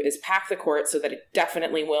do is pack the court so that it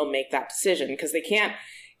definitely will make that decision, because they can't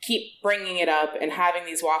keep bringing it up and having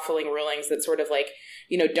these waffling rulings that sort of like,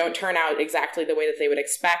 you know, don't turn out exactly the way that they would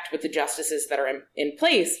expect with the justices that are in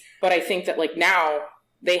place. But I think that like now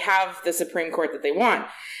they have the Supreme Court that they want,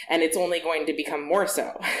 and it's only going to become more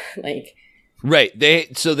so. Like... Right. They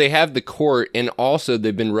have the court, and also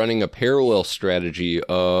they've been running a parallel strategy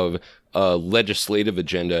of a legislative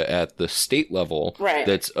agenda at the state level. Right.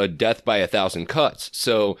 That's a death by 1,000 cuts.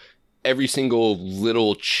 So every single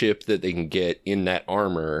little chip that they can get in that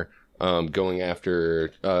armor, going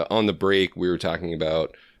after, on the break, we were talking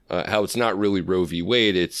about how it's not really Roe v.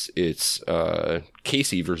 Wade, it's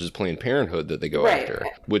Casey versus Planned Parenthood that they go after,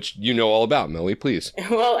 which you know all about, Mellie, please.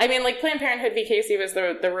 Well, I mean, like Planned Parenthood v. Casey was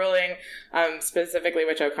the ruling, specifically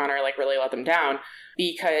which O'Connor like really let them down,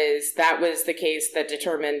 because that was the case that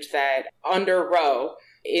determined that under Roe,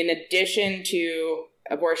 in addition to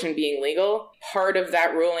abortion being legal, part of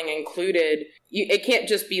that ruling included it can't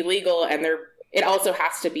just be legal, and it also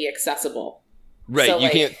has to be accessible. Right, so, you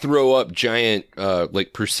can't throw up giant,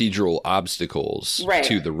 like, procedural obstacles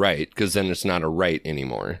to the right, because then it's not a right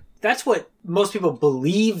anymore. That's what most people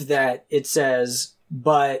believe that it says,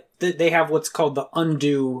 but they have what's called the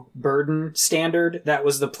undue burden standard. That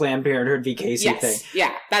was the Planned Parenthood v. Casey thing.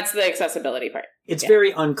 Yeah, that's the accessibility part. It's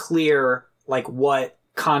very unclear, like, what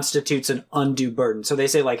constitutes an undue burden. So they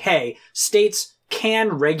say, like, hey, states can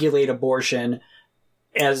regulate abortion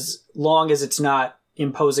as long as it's not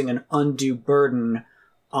imposing an undue burden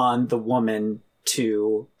on the woman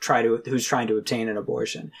who's trying to obtain an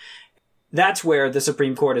abortion. That's where the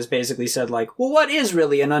Supreme Court has basically said, like, well, what is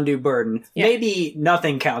really an undue burden? Yeah. Maybe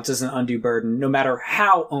nothing counts as an undue burden, no matter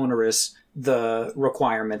how onerous the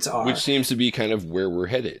requirements are. Which seems to be kind of where we're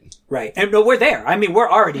headed. Right. And no, we're there. I mean, we're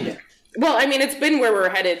already there. Well, I mean, it's been where we're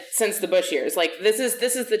headed since the Bush years. Like, this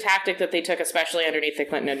is the tactic that they took, especially underneath the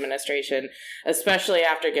Clinton administration, especially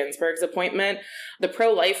after Ginsburg's appointment. The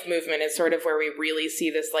pro-life movement is sort of where we really see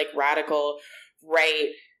this, like, radical right,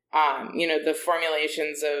 you know, the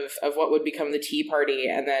formulations of what would become the Tea Party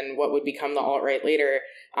and then what would become the alt-right later,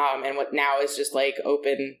 and what now is just, like,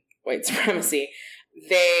 open white supremacy.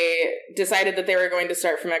 They decided that they were going to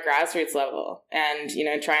start from a grassroots level and, you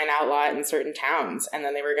know, try and outlaw it in certain towns. And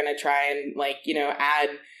then they were going to try and, like, you know, add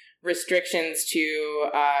restrictions to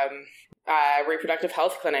reproductive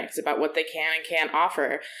health clinics about what they can and can't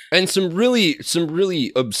offer. And some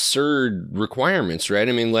really absurd requirements, right?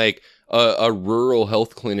 I mean, like, a rural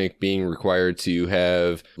health clinic being required to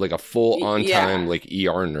have like a full on-time like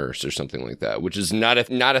ER nurse or something like that, which is not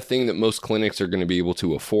a thing that most clinics are going to be able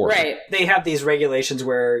to afford. Right. They have these regulations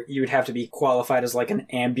where you would have to be qualified as like an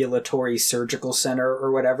ambulatory surgical center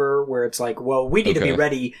or whatever, where it's like, well, we need to be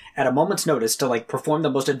ready at a moment's notice to like perform the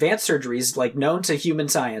most advanced surgeries like known to human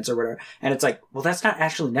science or whatever. And it's like, well, that's not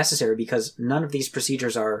actually necessary because none of these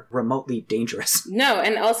procedures are remotely dangerous. No,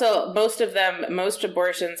 and also most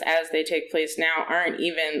abortions as they take place now aren't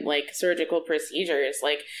even like surgical procedures.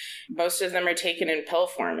 Like most of them are taken in pill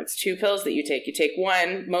form. It's 2 pills that you take. You take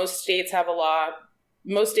one. Most states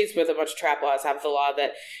with a bunch of trap laws have the law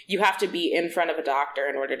that you have to be in front of a doctor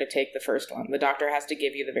in order to take the first one. The doctor has to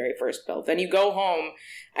give you the very first pill. Then you go home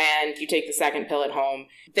and you take the second pill at home.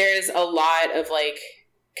 There's a lot of like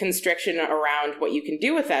constriction around what you can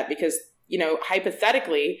do with that because, you know,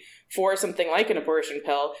 hypothetically for something like an abortion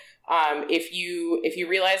pill, if you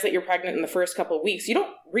realize that you're pregnant in the first couple of weeks, you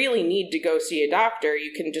don't really need to go see a doctor.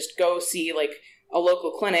 You can just go see like a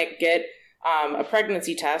local clinic, get a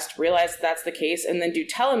pregnancy test, realize that's the case, and then do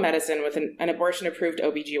telemedicine with an abortion-approved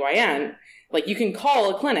OBGYN. Like you can call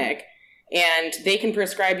a clinic and they can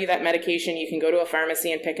prescribe you that medication. You can go to a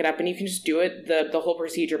pharmacy and pick it up and you can just do it, the whole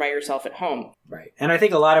procedure by yourself at home. Right. And I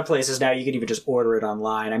think a lot of places now you can even just order it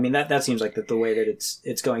online. I mean, that seems like the way that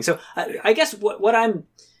it's going. So I guess what I'm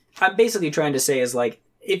basically trying to say is like,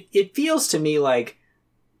 it feels to me like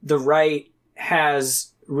the right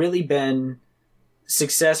has really been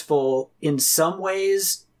successful in some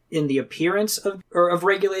ways in the appearance of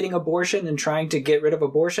regulating abortion and trying to get rid of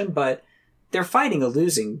abortion, but they're fighting a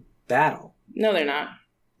losing battle. No, they're not.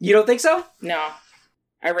 You don't think so? No,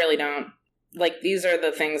 I really don't. Like, these are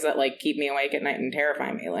the things that, like, keep me awake at night and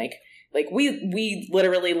terrify me. Like we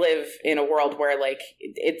literally live in a world where, like,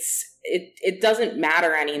 it doesn't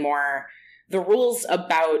matter anymore. The rules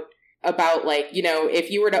about, like, you know, if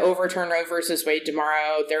you were to overturn Roe versus Wade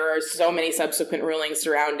tomorrow, there are so many subsequent rulings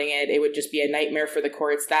surrounding it. It would just be a nightmare for the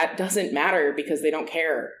courts. That doesn't matter because they don't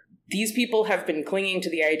care. These people have been clinging to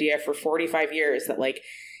the idea for 45 years that, like,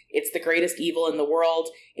 it's the greatest evil in the world.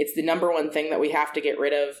 It's the number one thing that we have to get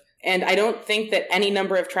rid of. And I don't think that any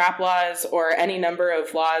number of trap laws or any number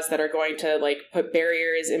of laws that are going to, like, put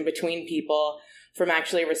barriers in between people from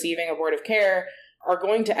actually receiving abortive care are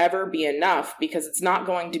going to ever be enough, because it's not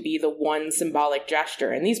going to be the one symbolic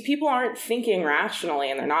gesture. And these people aren't thinking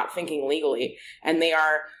rationally, and they're not thinking legally. And they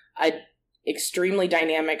are an extremely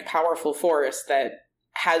dynamic, powerful force that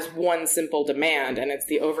has one simple demand, and it's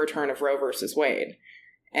the overturn of Roe versus Wade.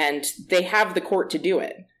 And they have the court to do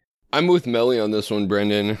it. I'm with Mellie on this one,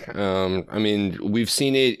 Brendan. I mean, we've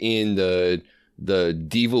seen it in the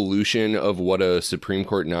devolution of what a Supreme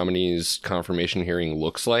Court nominee's confirmation hearing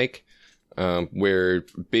looks like, where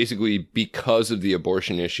basically because of the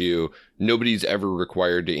abortion issue, nobody's ever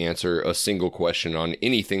required to answer a single question on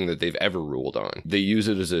anything that they've ever ruled on. They use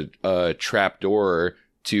it as a trapdoor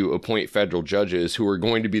to appoint federal judges who are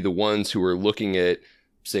going to be the ones who are looking at,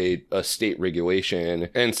 say, a state regulation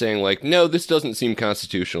and saying, like, no, this doesn't seem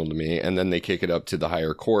constitutional to me. And then they kick it up to the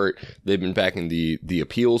higher court. They've been back in the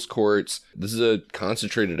appeals courts. This is a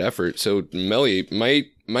concentrated effort. So, Mellie,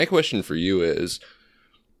 my question for you is,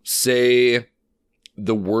 say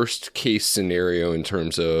the worst case scenario in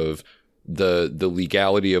terms of the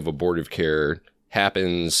legality of abortive care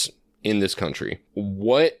happens in this country.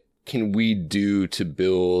 What can we do to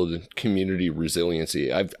build community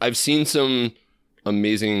resiliency? I've seen some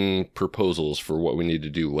amazing proposals for what we need to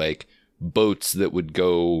do, like boats that would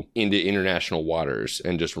go into international waters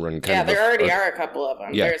and just run kind of... Yeah, there already are a couple of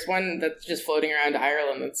them. Yeah. There's one that's just floating around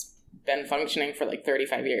Ireland that's been functioning for like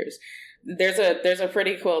 35 years. There's a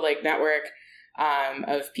pretty cool, like, network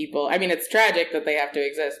of people. I mean, it's tragic that they have to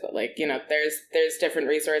exist, but, like, you know, there's different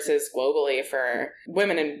resources globally for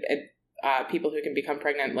women and people who can become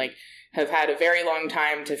pregnant, like, have had a very long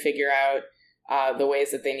time to figure out the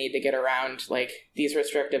ways that they need to get around, like, these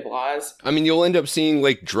restrictive laws. I mean, you'll end up seeing,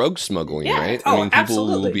 like, drug smuggling, yeah. right? Oh, I mean, people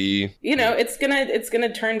absolutely. will be... You know, it's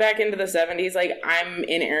gonna turn back into the 70s. Like, I'm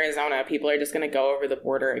in Arizona. People are just gonna go over the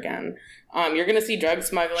border again. You're gonna see drug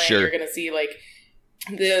smuggling. Sure. You're gonna see, like,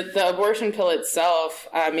 the abortion pill itself,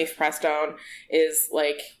 mifepristone, is,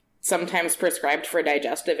 like, sometimes prescribed for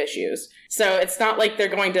digestive issues. So it's not like they're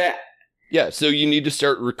going to... Yeah, so you need to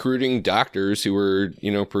start recruiting doctors who are, you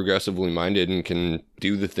know, progressively minded and can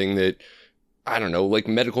do the thing that, I don't know, like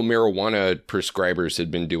medical marijuana prescribers had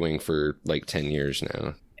been doing for like 10 years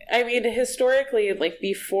now. I mean, historically, like,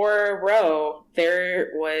 before Roe,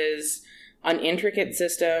 there was an intricate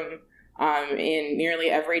system in nearly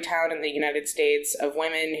every town in the United States of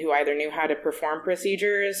women who either knew how to perform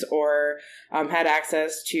procedures or had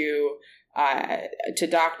access to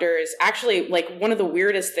doctors. Actually, like, one of the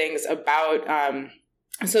weirdest things about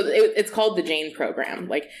it's called the Jane program.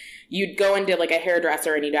 Like, you'd go into, like, a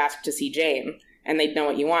hairdresser and you'd ask to see Jane, and they'd know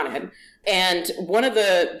what you wanted. And one of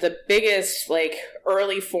the biggest, like,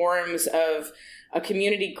 early forms of a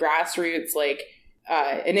community grassroots, like,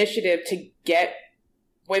 initiative to get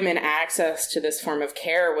women access to this form of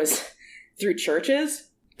care was through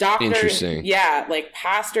churches. Doctors, interesting. Yeah, like,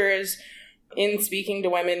 pastors, in speaking to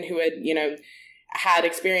women who had, you know, had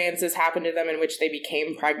experiences happen to them in which they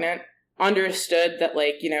became pregnant, understood that,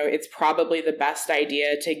 like, you know, it's probably the best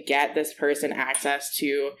idea to get this person access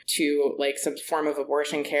to like, some form of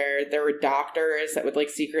abortion care. There were doctors that would, like,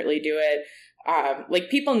 secretly do it.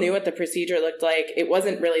 Like, people knew what the procedure looked like. It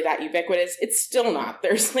wasn't really that ubiquitous. It's still not.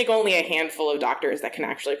 There's, like, only a handful of doctors that can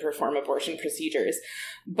actually perform abortion procedures.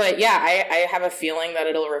 But yeah, I have a feeling that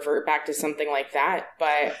it'll revert back to something like that.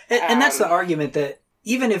 But and that's the argument, that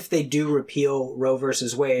even if they do repeal Roe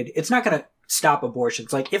versus Wade, it's not going to stop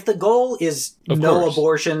abortions. Like, if the goal is no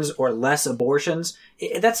abortions or less abortions,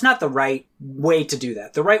 that's not the right way to do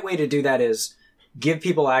that. The right way to do that is give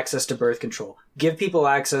people access to birth control, give people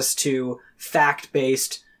access to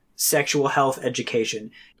fact-based sexual health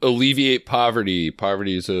education, alleviate poverty.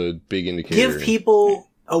 Poverty is a big indicator. Give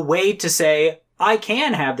people a way to say, I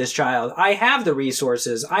can have this child. I have the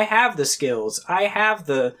resources. I have the skills. I have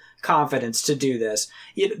the confidence to do this.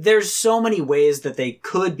 There's so many ways that they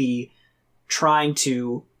could be trying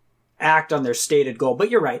to act on their stated goal. But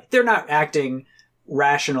you're right. They're not acting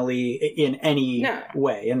rationally in any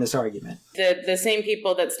way in this argument. The same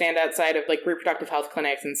people that stand outside of like reproductive health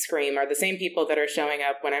clinics and scream are the same people that are showing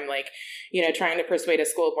up when I'm like, trying to persuade a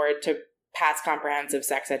school board to pass comprehensive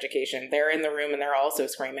sex education. They're in the room and they're also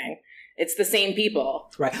screaming. It's the same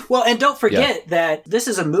people. Right. Well, and don't forget that this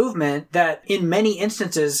is a movement that in many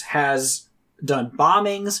instances has done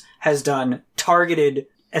bombings, has done targeted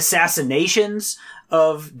assassinations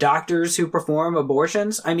of doctors who perform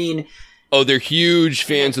abortions. I mean... Oh, they're huge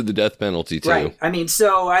fans of the death penalty, too. Right. I mean,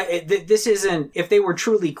 so this isn't... If they were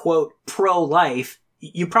truly, quote, pro-life,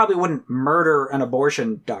 you probably wouldn't murder an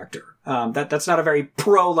abortion doctor. That's not a very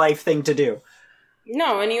pro-life thing to do.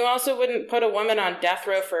 No, and you also wouldn't put a woman on death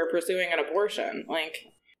row for pursuing an abortion.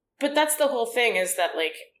 But that's the whole thing, is that,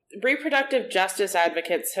 reproductive justice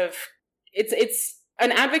advocates have... It's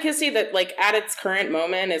an advocacy that, at its current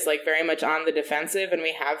moment is, very much on the defensive, and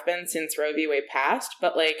we have been since Roe v. Wade passed,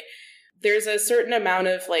 but, there's a certain amount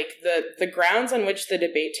of, the grounds on which the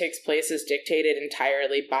debate takes place is dictated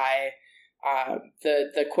entirely by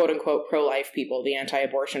the quote-unquote pro-life people, the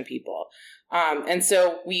anti-abortion people. And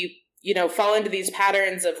so we, fall into these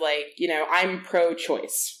patterns of, I'm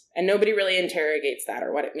pro-choice. And nobody really interrogates that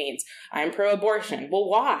or what it means. I'm pro-abortion. Well,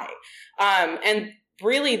 why? And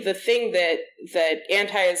really the thing that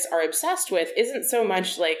antis are obsessed with isn't so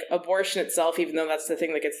much abortion itself, even though that's the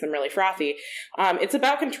thing that gets them really frothy. It's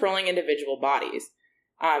about controlling individual bodies.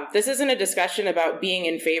 This isn't a discussion about being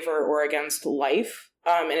in favor or against life.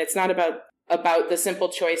 And it's not about the simple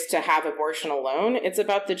choice to have abortion alone. It's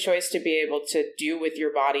about the choice to be able to do with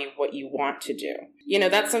your body what you want to do.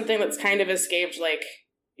 That's something that's kind of escaped,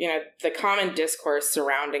 the common discourse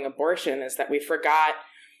surrounding abortion is that we forgot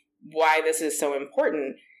why this is so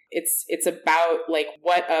important. It's about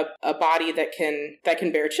what a body that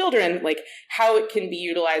can bear children, how it can be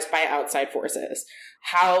utilized by outside forces,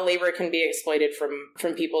 how labor can be exploited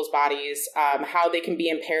from people's bodies, how they can be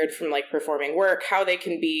impaired from performing work, how they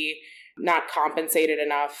can be not compensated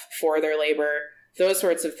enough for their labor, those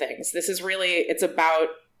sorts of things. This is really, it's about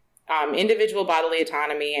individual bodily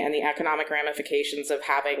autonomy and the economic ramifications of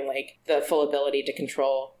having the full ability to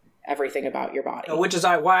control everything about your body. Which is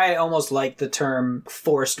why I almost like the term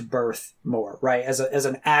forced birth more, right? As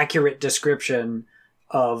an accurate description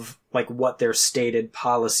of what their stated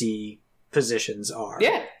policy positions are.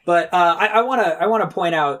 Yeah. But I want to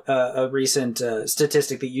point out a recent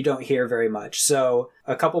statistic that you don't hear very much. So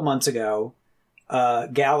a couple months ago,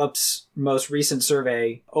 Gallup's most recent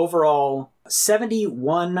survey, overall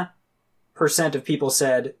 71% of people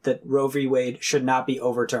said that Roe v. Wade should not be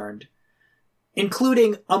overturned,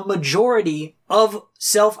 including a majority of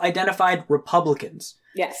self-identified Republicans.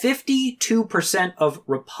 Yes. 52% of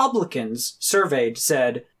Republicans surveyed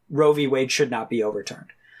said Roe v. Wade should not be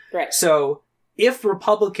overturned. Right. So if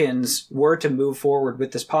Republicans were to move forward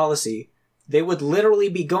with this policy, they would literally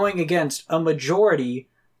be going against a majority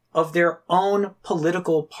of their own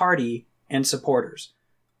political party and supporters,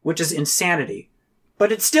 which is insanity.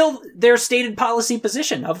 But it's still their stated policy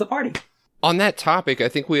position of the party. On that topic, I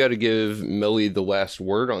think we ought to give Mellie the last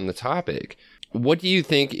word on the topic. What do you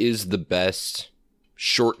think is the best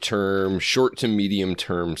short to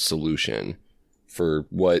medium-term solution for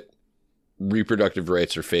what reproductive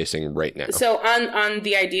rights are facing right now? So on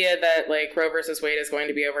the idea that Roe versus Wade is going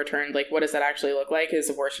to be overturned, what does that actually look like? Is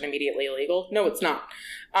abortion immediately illegal? No, it's not.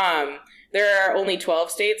 There are only 12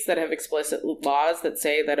 states that have explicit laws that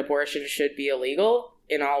say that abortion should be illegal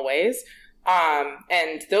in all ways.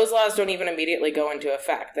 And those laws don't even immediately go into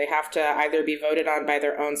effect. They have to either be voted on by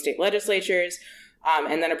their own state legislatures,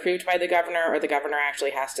 and then approved by the governor, or the governor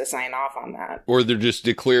actually has to sign off on that. Or they're just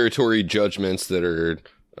declaratory judgments that are,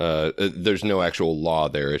 there's no actual law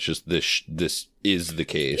there. It's just this is the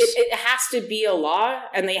case. It has to be a law,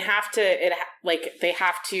 and there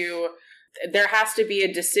has to be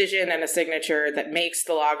a decision and a signature that makes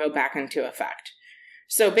the law go back into effect.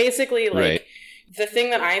 So basically, right. The thing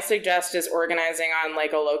that I suggest is organizing on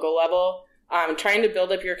a local level, trying to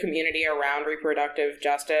build up your community around reproductive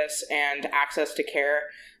justice and access to care.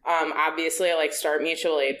 Obviously, start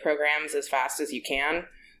mutual aid programs as fast as you can.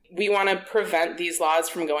 We want to prevent these laws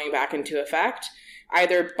from going back into effect,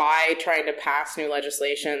 either by trying to pass new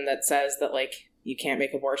legislation that says that you can't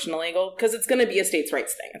make abortion illegal, because it's going to be a states'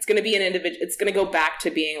 rights thing. It's going to be it's going to go back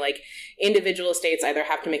to being individual states either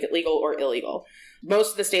have to make it legal or illegal.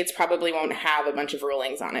 Most of the states probably won't have a bunch of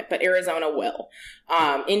rulings on it, but Arizona will.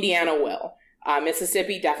 Indiana will.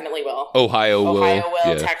 Mississippi definitely will. Ohio will.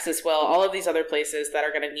 Yeah. Texas will. All of these other places that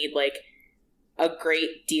are going to need a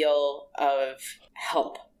great deal of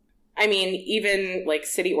help. I mean, even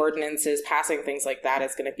city ordinances, passing things like that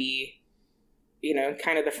is going to be,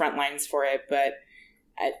 kind of the front lines for it. But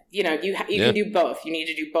you can do both. You need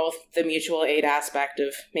to do both the mutual aid aspect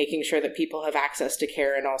of making sure that people have access to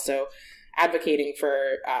care, and also advocating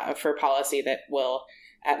for policy that will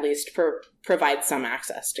at least provide some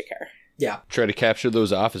access to care. Yeah. Try to capture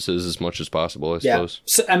those offices as much as possible, I suppose.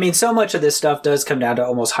 So, I mean, so much of this stuff does come down to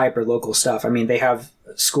almost hyper-local stuff. I mean, they have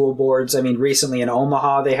school boards. I mean, recently in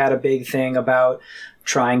Omaha, they had a big thing about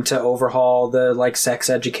trying to overhaul the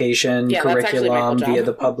sex education curriculum via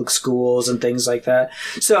the public schools and things like that.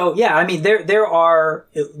 So yeah, I mean there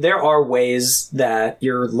are ways that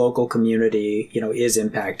your local community, is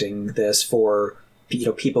impacting this for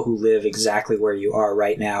people who live exactly where you are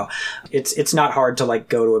right now. It's not hard to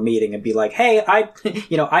go to a meeting and be like, hey,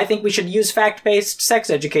 I think we should use fact-based sex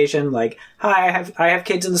education. Hi, I have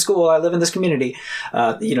kids in the school. I live in this community.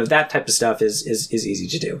 That type of stuff is easy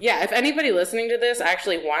to do. Yeah. If anybody listening to this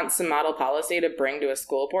actually wants some model policy to bring to a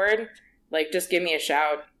school board, just give me a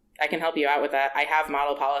shout. I can help you out with that. I have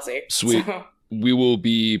model policy. Sweet. So. We will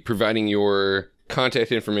be providing your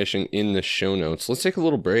contact information in the show notes. Let's take a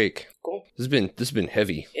little break. Cool. This has been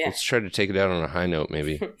heavy. Yeah. Let's try to take it out on a high note,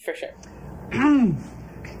 maybe. For sure.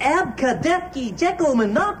 Abkadefki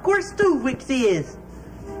Jekyllman, not Gorstuvix is.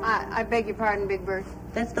 I beg your pardon, Big Bird.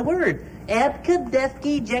 That's the word.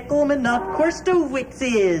 Abkadefki Jekyllman, not Gorstuvix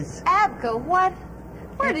is. Abka, what?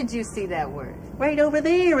 Where did you see that word? Right over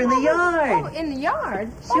there in the yard. Oh, in the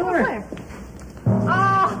yard? Sure. Over where?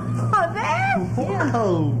 Oh, there?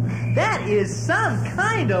 Whoa, that is some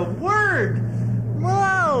kind of word.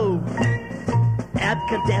 Whoa.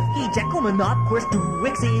 Abkadefki Jekyllman, not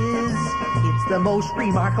Gorstuvix is. It's the most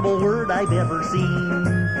remarkable word I've ever seen.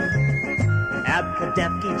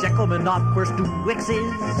 Abkadefki Jekyllman, not Gorstuvix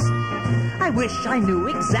is. I wish I knew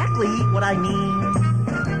exactly what I mean.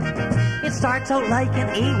 It starts out like an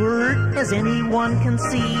A word, as anyone can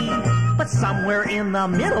see. But somewhere in the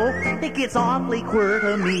middle, it gets awfully queer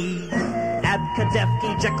to me.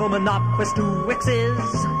 Abkadefki Jekyllman, not Gorstuvix is.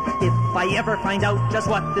 If I ever find out just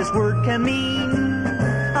what this word can mean,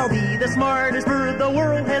 I'll be the smartest bird the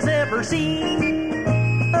world has ever seen.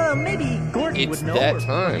 Maybe Gordon would know. It's that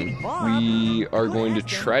time. We are going to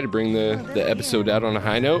try to bring the episode out on a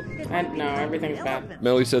high note. No, everything's bad.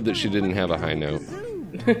 Mellie said that she didn't have a high note.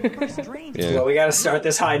 Yeah. Well, we got to start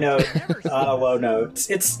this high note on a low note.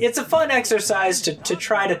 It's a fun exercise to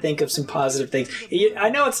try to think of some positive things. I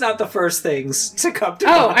know it's not the first things to come to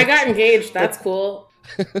mind. I got engaged. That's cool.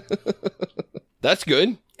 That's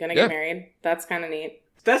good. Gonna get married. That's kind of neat.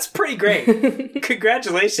 That's pretty great.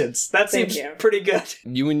 Congratulations. That seems pretty good.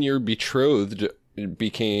 You and your betrothed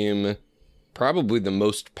became probably the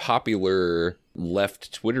most popular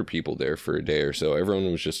left Twitter people there for a day or so.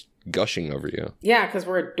 Everyone was just gushing over you. Yeah, because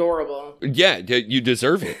we're adorable. Yeah, you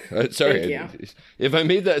deserve it. Sorry. Thank you. If I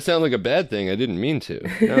made that sound like a bad thing, I didn't mean to.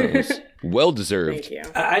 No, it was well deserved. Thank you.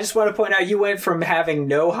 I just want to point out you went from having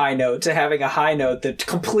no high note to having a high note that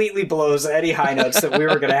completely blows any high notes that we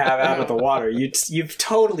were going to have out of the water. You've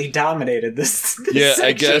totally dominated this yeah,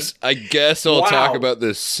 section. I guess I'll talk about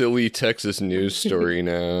this silly Texas news story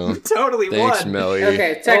now. Totally Thanks, won. Mellie.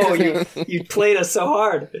 Okay, Texas. You played us so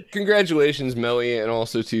hard. Congratulations, Mellie, and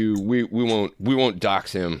also to we won't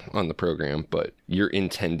dox him on the program, but you're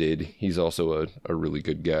intended. He's also a really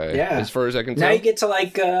good guy. Yeah. As far as I can tell. Now you get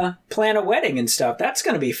to plan a wedding and stuff. That's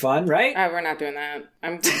going to be fun, right? We're not doing that.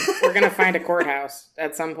 We're going to find a courthouse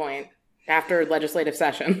at some point after legislative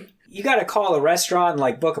session. You got to call a restaurant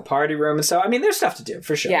and book a party room and stuff. I mean, there's stuff to do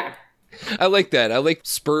for sure. Yeah. I like that. I like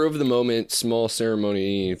spur of the moment, small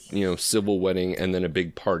ceremony, civil wedding, and then a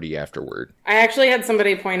big party afterward. I actually had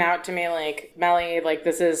somebody point out to me, Mellie,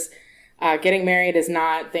 this is, getting married is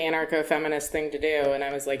not the anarcho-feminist thing to do. And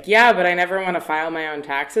I was like, yeah, but I never want to file my own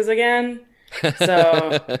taxes again.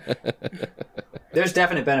 So. There's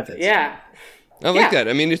definite benefits. Yeah. I like that.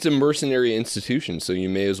 I mean, it's a mercenary institution, so you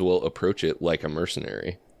may as well approach it like a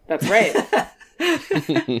mercenary. That's right.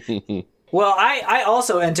 Well, I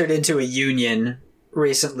also entered into a union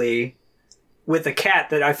recently with a cat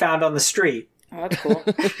that I found on the street. Oh, that's cool.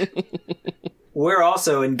 We're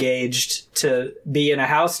also engaged to be in a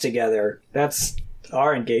house together. That's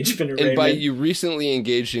our engagement arrangement. And by you recently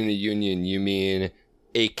engaged in a union, you mean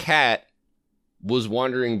a cat was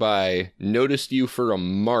wandering by, noticed you for a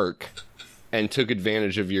mark, and took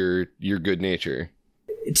advantage of your good nature.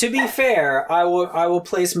 To be fair, I will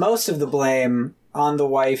place most of the blame on the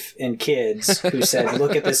wife and kids who said,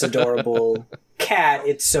 look at this adorable cat,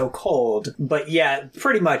 it's so cold. But yeah,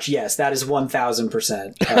 pretty much yes, that is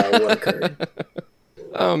 1,000% what occurred.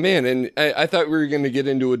 Oh man, and I thought we were going to get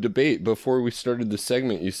into a debate. Before we started the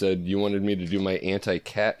segment, you said you wanted me to do my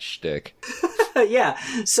anti-cat shtick. Yeah,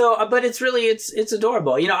 so, but it's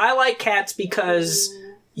adorable. I like cats because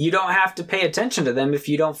you don't have to pay attention to them if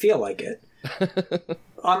you don't feel like it.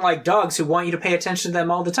 Unlike dogs who want you to pay attention to them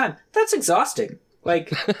all the time. That's exhausting. Like,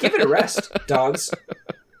 give it a rest, dogs.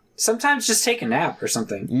 Sometimes just take a nap or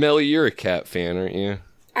something. Mellie, you're a cat fan, aren't you?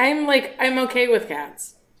 I'm okay with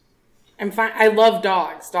cats. I'm fine. I love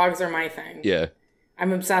dogs. Dogs are my thing. Yeah.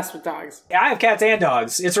 I'm obsessed with dogs. Yeah, I have cats and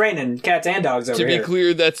dogs. It's raining cats and dogs over here. To be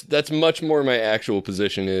clear, that's much more my actual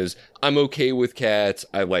position is I'm okay with cats.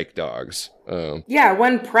 I like dogs. Yeah,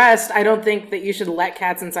 when pressed, I don't think that you should let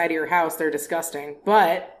cats inside of your house. They're disgusting.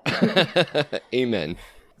 But Amen.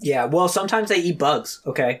 Yeah, well, sometimes they eat bugs,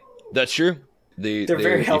 okay? That's true. They're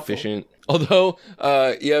very helpful. efficient. Although,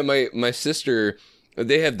 my sister,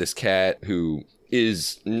 they have this cat who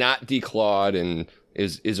is not declawed and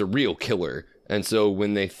is a real killer. And so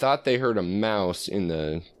when they thought they heard a mouse in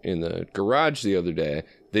the garage the other day,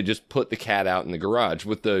 they just put the cat out in the garage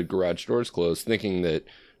with the garage doors closed, thinking that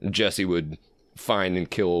Jesse would find and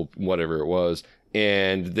kill whatever it was.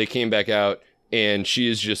 And they came back out, and she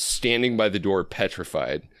is just standing by the door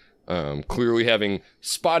petrified, clearly having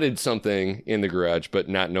spotted something in the garage, but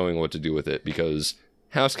not knowing what to do with it, because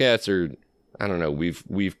house cats are, I don't know,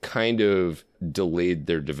 we've kind of delayed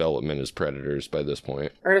their development as predators by this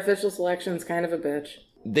point. Artificial selection's kind of a bitch.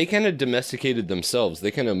 They kind of domesticated themselves.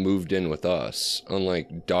 They kind of moved in with us.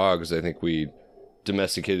 Unlike dogs, I think we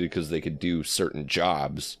domesticated because they could do certain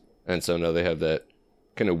jobs. And so now they have that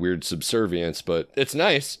kind of weird subservience. But it's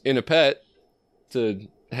nice in a pet to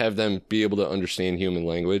have them be able to understand human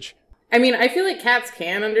language. I mean, I feel like cats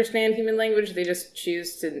can understand human language. They just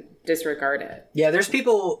choose to disregard it. Yeah, there's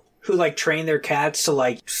people who like train their cats to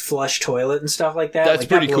like flush toilet and stuff like that. That's like,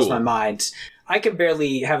 pretty that blows cool. my mind. I can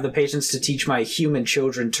barely have the patience to teach my human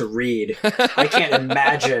children to read. I can't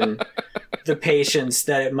imagine the patience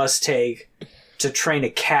that it must take to train a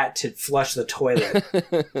cat to flush the toilet.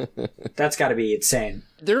 That's got to be insane.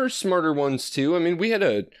 There are smarter ones too. I mean, we had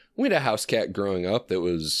a house cat growing up that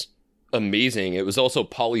was amazing. It was also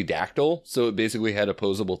polydactyl, so it basically had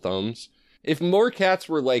opposable thumbs. If more cats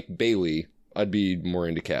were like Bailey, I'd be more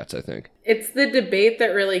into cats, I think. It's the debate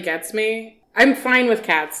that really gets me. I'm fine with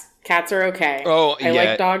cats. Cats are okay. Oh, I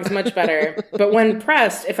like dogs much better. But when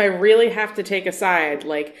pressed, if I really have to take a side,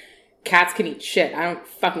 like, cats can eat shit. I don't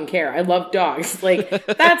fucking care. I love dogs. Like,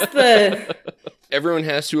 that's the... Everyone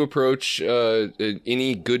has to approach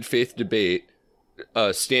any good faith debate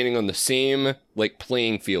standing on the same, like,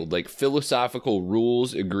 playing field. Like, philosophical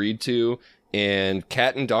rules agreed to, and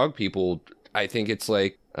cat and dog people, I think it's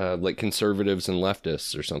like conservatives and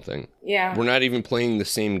leftists or something. Yeah. We're not even playing the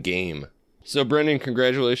same game. So, Brendan,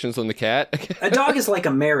 congratulations on the cat. A dog is like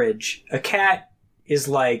a marriage. A cat is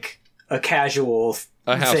like a casual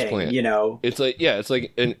a house thing, plant. you know? It's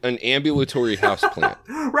like an ambulatory house plant.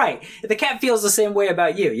 Right. The cat feels the same way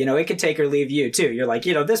about you. You know, it could take or leave you, too. You're like,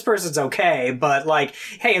 you know, this person's okay, but like,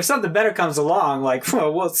 hey, if something better comes along, like,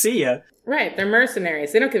 well, we'll see ya. Right, they're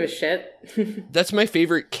mercenaries. They don't give a shit. That's my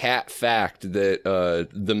favorite cat fact, that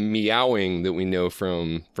the meowing that we know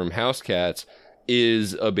from house cats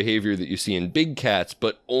is a behavior that you see in big cats,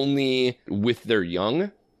 but only with their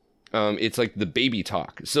young. It's like the baby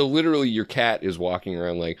talk. So literally your cat is walking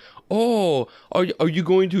around like, oh, are you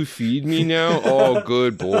going to feed me now? Oh,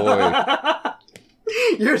 good boy.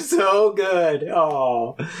 You're so good.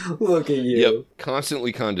 Oh, look at you. Yep,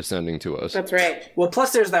 constantly condescending to us. That's right. Well,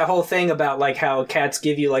 plus there's that whole thing about like how cats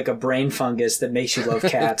give you like a brain fungus that makes you love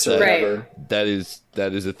cats or whatever. That is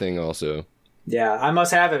a thing also. Yeah, I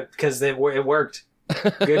must have it because it worked.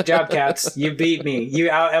 Good job, cats. You beat me.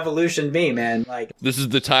 You out-evolutioned me, man. Like, this is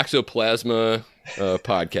the Toxoplasma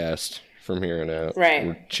podcast from here on out. Right.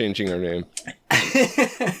 We're changing our name.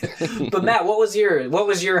 But Matt, what was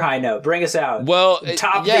your high note? Bring us out. Well,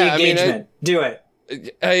 top the engagement. Do it.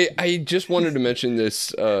 I just wanted to mention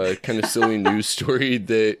this kind of silly news story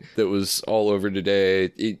that was all over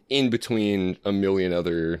today, in between a million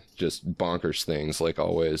other just bonkers things, like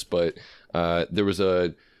always. But there was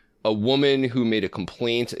a woman who made a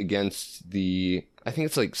complaint against I think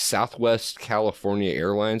it's like Southwest California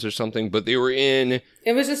Airlines or something, but they were in...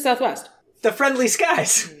 It was just Southwest. The Friendly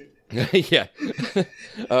Skies. Yeah.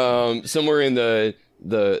 Somewhere in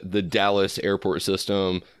the Dallas airport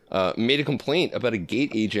system, made a complaint about a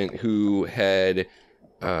gate agent who had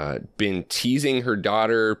been teasing her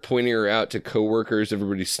daughter, pointing her out to coworkers,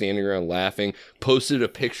 everybody standing around laughing, posted a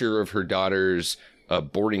picture of her daughter's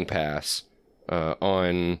boarding pass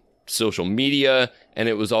on social media, and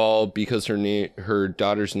it was all because her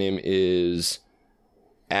daughter's name is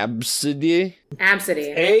Absidy.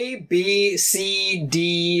 A-B-C-D-E.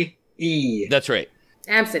 That's right.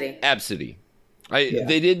 Absidy.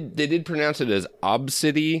 They did pronounce it as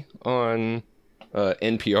Obsidy on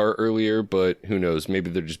NPR earlier, but who knows? Maybe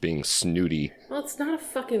they're just being snooty. Well, it's not a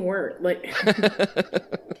fucking word. Like,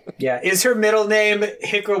 yeah, is her middle name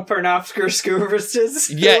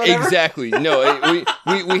Hickopernovskerskuverstis? Yeah, exactly. No,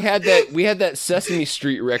 we had that Sesame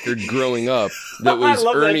Street record growing up that was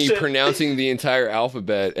Ernie pronouncing the entire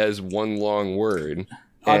alphabet as one long word.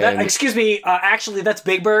 Excuse me. Actually, that's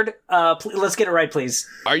Big Bird. Let's get it right, please.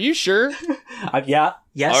 Are you sure? Yeah.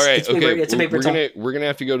 Yes. All right. It's Big Bird. It's a Big Bird song. We're gonna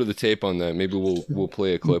have to go to the tape on that. Maybe we'll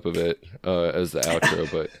play a clip of it as the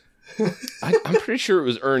outro. But I'm pretty sure it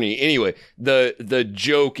was Ernie. Anyway, the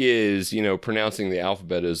joke is, pronouncing the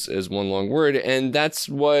alphabet as one long word, and that's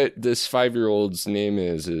what this 5-year-old's name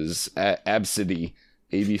is Absidy.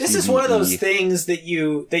 ABCDE. This is one of those things that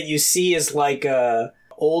you see as like a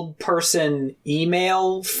old person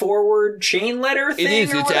email forward chain letter thing. It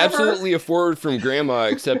is. It's whatever. Absolutely a forward from grandma,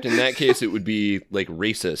 except in that case it would be like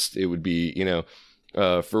racist. It would be,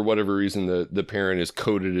 for whatever reason the parent is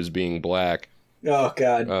coded as being black. Oh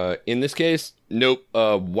God. In this case, nope.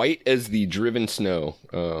 White as the driven snow.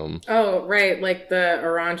 Oh right, like the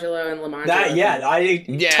Orangelo and Lamangelo. I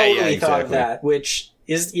totally thought of that, which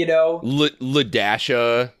is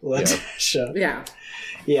Ladasha. Ladasha. Yeah.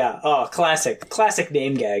 Yeah. Oh, classic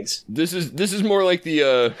name gags. This is more like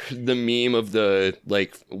the meme of the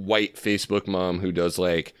like white Facebook mom who does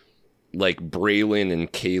like Braylon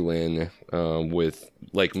and Kaylin with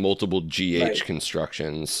like multiple GH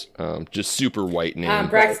constructions. Just super white name.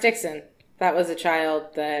 Brax Dixon. That was a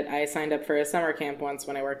child that I signed up for a summer camp once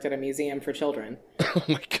when I worked at a museum for children. Oh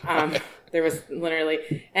my God. There was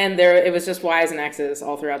literally, and it was just Y's and X's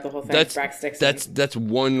all throughout the whole thing. Brax Dixon. That's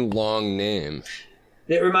one long name.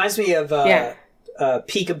 It reminds me of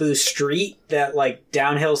Peekaboo Street, that like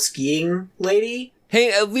downhill skiing lady.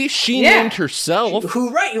 Hey, at least she named herself.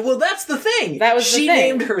 Right. Well, that's the thing. She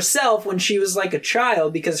named herself when she was like a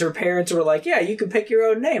child because her parents were like, yeah, you can pick your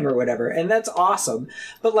own name or whatever. And that's awesome.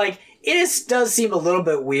 But like, does seem a little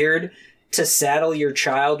bit weird to saddle your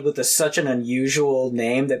child with such an unusual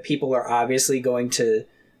name that people are obviously going to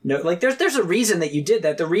know. Like, there's a reason that you did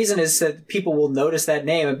that. The reason is that people will notice that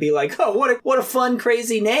name and be like, oh, what a fun,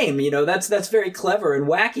 crazy name. That's very clever and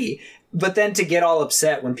wacky. But then to get all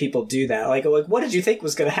upset when people do that, like what did you think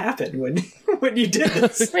was going to happen when you did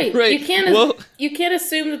this? Right. You can't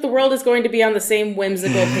assume that the world is going to be on the same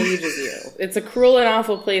whimsical page as you. It's a cruel and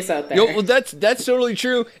awful place out there. Well, that's totally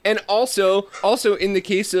true. And also in the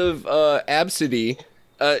case of Absidy,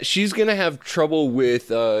 she's going to have trouble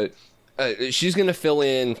with. She's going to fill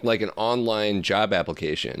in like an online job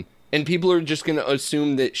application. And people are just going to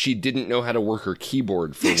assume that she didn't know how to work her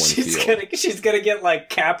keyboard for one field. She's going to get, like,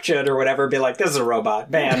 captured or whatever and be like, this is a robot,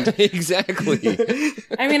 banned. Exactly.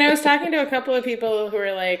 I mean, I was talking to a couple of people who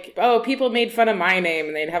were like, oh, people made fun of my name,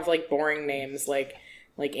 and they'd have, like, boring names, like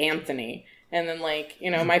Anthony. And then, like,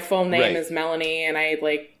 my full name is Melanie, and I,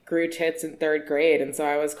 like, grew tits in 3rd grade, and so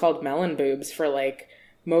I was called Melon Boobs for, like,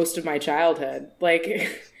 most of my childhood.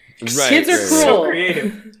 Like... Kids are cruel. So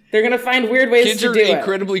creative. They're going to find weird ways to do it. Kids are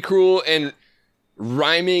incredibly cruel, and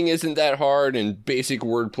rhyming isn't that hard, and basic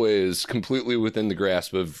wordplay is completely within the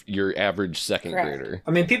grasp of your average second grader.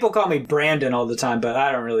 I mean, people call me Brandon all the time, but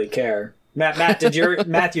I don't really care.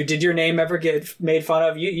 Matthew, did your name ever get made fun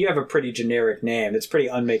of? You have a pretty generic name. It's pretty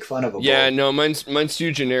unmake funnable. Yeah, no, mine's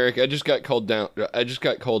too generic. I just got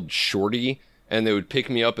called Shorty. And they would pick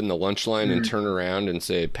me up in the lunch line and turn around and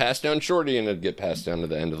say, pass down Shorty, and I'd get passed down to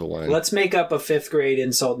the end of the line. Let's make up a 5th grade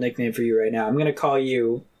insult nickname for you right now. I'm going to call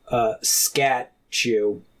you Scat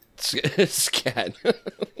Chew. Scat.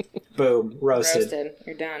 Boom. Roasted.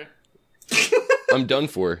 You're done. I'm done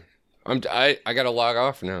for. I got to log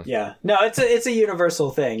off now. Yeah. No, it's a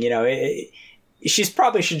universal thing. She's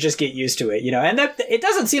probably should just get used to it, and that it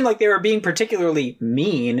doesn't seem like they were being particularly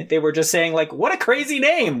mean. They were just saying, like, what a crazy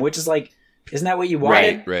name, which is like, isn't that what you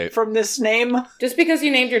wanted from this name? Just because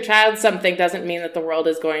you named your child something doesn't mean that the world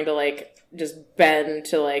is going to, like, just bend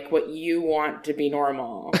to, like, what you want to be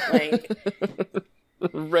normal. Like,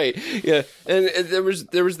 right. Yeah. And there was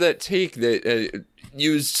that take that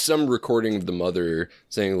used some recording of the mother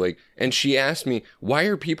saying, like, and she asked me, why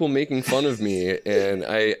are people making fun of me? And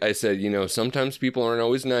I said, sometimes people aren't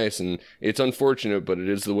always nice, and it's unfortunate, but it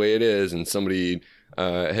is the way it is. And somebody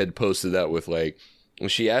had posted that with, like, when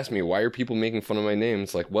she asked me, why are people making fun of my name?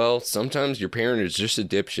 It's like, well, sometimes your parent is just a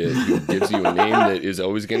dipshit who gives you a name that is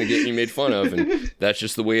always going to get you made fun of, and that's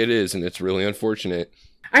just the way it is, and it's really unfortunate.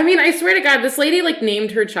 I mean, I swear to God, this lady, like,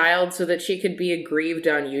 named her child so that she could be aggrieved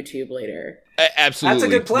on YouTube later. Absolutely.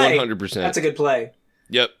 That's a good play. 100%. That's a good play.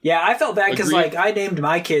 Yep. Yeah, I felt bad because, Agreed. like, I named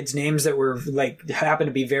my kids names that were, like, happened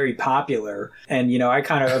to be very popular. And, you know, I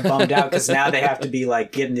kind of bummed out because now they have to be,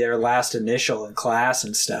 like, getting their last initial in class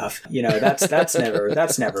and stuff. You know, that's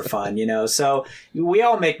never fun, you know? So we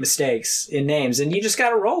all make mistakes in names, and you just got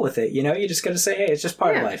to roll with it, you know? You just got to say, hey, it's just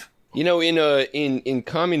part of life. You know, in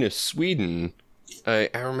communist Sweden, I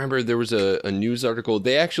remember there was a news article.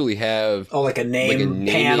 They actually have like a naming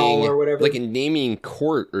panel or whatever, like a naming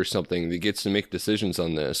court or something that gets to make decisions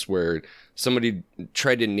on this. Where somebody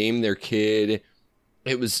tried to name their kid,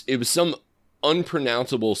 it was some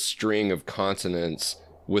unpronounceable string of consonants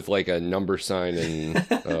with like a number sign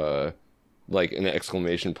and like an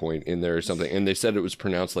exclamation point in there or something, and they said it was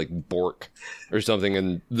pronounced like Bork or something,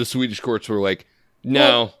 and the Swedish courts were like,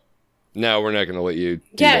 no. No, we're not going to let you do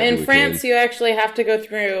that in France, you actually have to go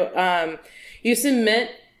through, you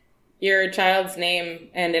submit your child's name,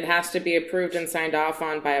 and it has to be approved and signed off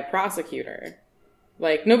on by a prosecutor.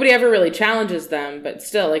 Like, nobody ever really challenges them, but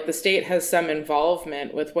still, like, the state has some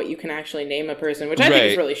involvement with what you can actually name a person, which I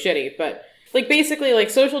think is really shitty. But, like, basically, like,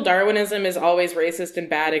 social Darwinism is always racist and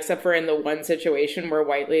bad, except for in the one situation where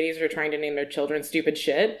white ladies are trying to name their children stupid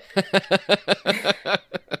shit.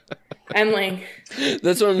 And like,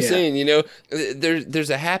 that's what I'm saying. You know, there's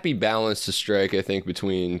a happy balance to strike, I think,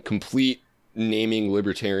 between complete naming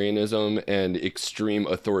libertarianism and extreme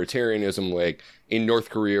authoritarianism, like in North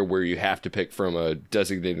Korea, where you have to pick from a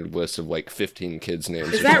designated list of like 15 kids'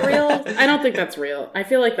 names. Is that real? I don't think that's real. I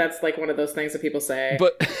feel like that's like one of those things that people say.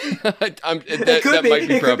 But that might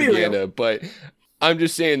be propaganda. But I'm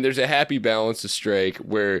just saying there's a happy balance to strike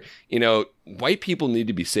where, you know, white people need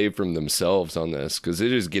to be saved from themselves on this because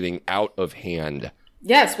it is getting out of hand.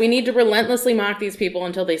 Yes, we need to relentlessly mock these people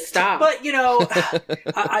until they stop. But, you know,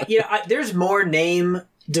 there's more name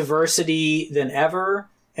diversity than ever.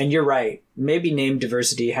 And you're right. Maybe name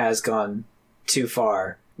diversity has gone too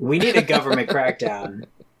far. We need a government crackdown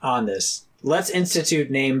on this. Let's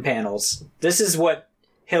institute name panels. This is what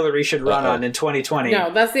Hillary should run on in 2020.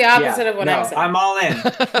 No, that's the opposite of what I'm saying. I'm all in.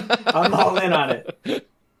 I'm all in on it.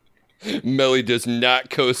 Mellie does not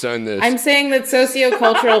co-sign this. I'm saying that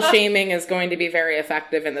sociocultural shaming is going to be very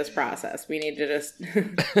effective in this process. We need to just...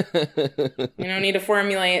 we don't need to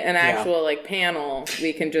formulate an actual like panel.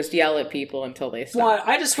 We can just yell at people until they stop. Well,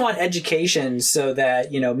 I just want education so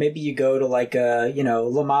that, you know, maybe you go to like a, you know,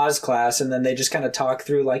 Lamaze class and then they just kind of talk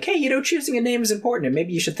through like, hey, you know, choosing a name is important and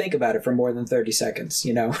maybe you should think about it for more than 30 seconds,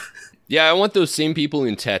 you know? Yeah, I want those same people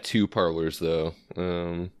in tattoo parlors though.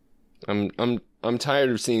 I'm tired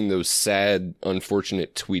of seeing those sad,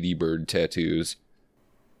 unfortunate Tweety Bird tattoos.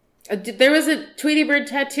 There was a Tweety Bird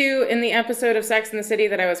tattoo in the episode of Sex and the City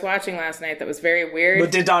that I was watching last night that was very weird.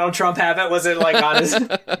 But did Donald Trump have it? Was it like on his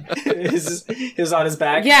it was on his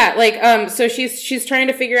back? Yeah, like so she's trying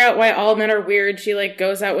to figure out why all men are weird. She like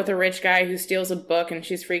goes out with a rich guy who steals a book and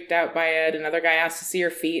she's freaked out by it. Another guy asks to see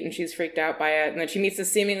her feet and she's freaked out by it. And then she meets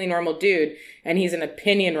this seemingly normal dude and he's an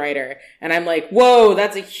opinion writer. And I'm like, whoa,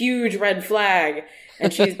 that's a huge red flag.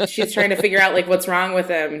 And she's trying to figure out like what's wrong with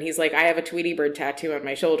him. And he's like, I have a Tweety Bird tattoo on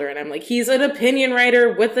my shoulder. And I'm like, he's an opinion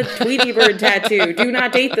writer with a Tweety Bird tattoo. Do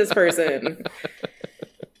not date this person.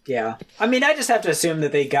 Yeah. I mean, I just have to assume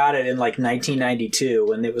that they got it in like 1992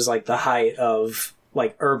 when it was like the height of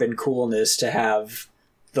like urban coolness to have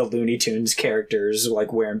the Looney Tunes characters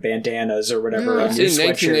like wearing bandanas or whatever. In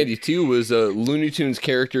 1992 was Looney Tunes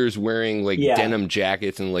characters wearing like denim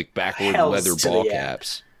jackets and like backward leather ball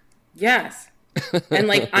caps. Yes. And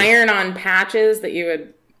like iron-on patches that you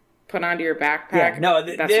would put onto your backpack. Yeah, no,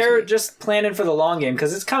 they're just planning for the long game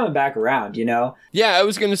because it's coming back around, you know? Yeah, I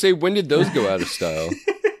was going to say, when did those go out of style?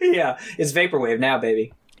 Yeah, it's vaporwave now,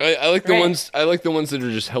 baby. I like the ones. I like the ones that are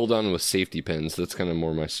just held on with safety pins. That's kind of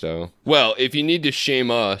more my style. Well, if you need to shame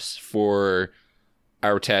us for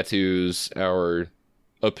our tattoos, our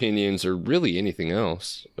opinions, or really anything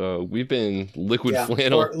else, we've been Liquid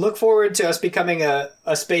Flannel. Or look forward to us becoming a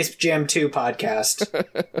Space Jam 2 podcast.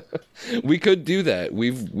 We could do that.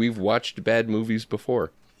 We've watched bad movies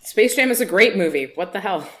before. Space Jam is a great movie. What the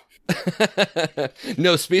hell?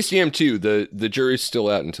 No, Space Jam 2. The jury's still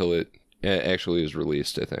out until it actually is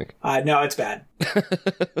released, I think. No, it's bad.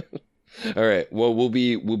 All right. Well, we'll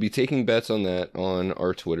be taking bets on that on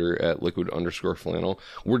our Twitter at @liquid_flannel.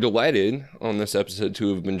 We're delighted on this episode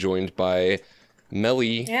to have been joined by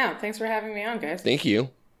Mellie. Yeah, thanks for having me on, guys. Thank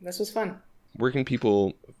you. This was fun. Where can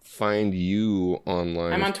people find you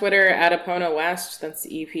online? I'm on Twitter at Epona West. That's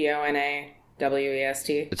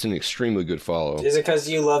EPONAWEST. It's an extremely good follow. Is it because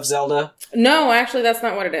you love Zelda? No, actually, that's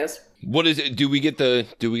not what it is. What is it? Do we get the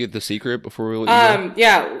secret before we let you go?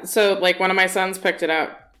 Yeah. So like one of my sons picked it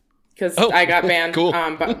up because I got banned cool.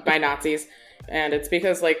 by Nazis. And it's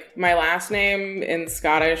because, like, my last name in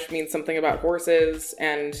Scottish means something about horses,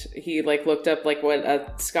 and he, like, looked up, like, what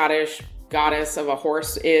a Scottish goddess of a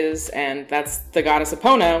horse is, and that's the goddess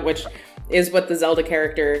Epona, which is what the Zelda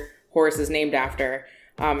character horse is named after.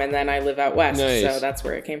 And then I live out west, so that's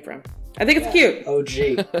where it came from. I think it's cute.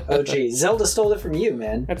 OG. Zelda stole it from you,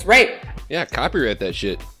 man. That's right. Yeah, copyright that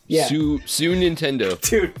shit. Yeah. Sue Nintendo.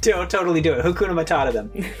 Dude, totally do it. Hakuna Matata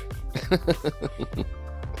them.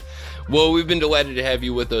 Well, we've been delighted to have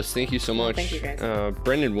you with us. Thank you so much. Thank you, guys.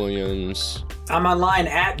 Brendan Williams. I'm online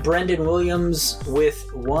at Brendan Williams with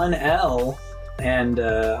 1L. And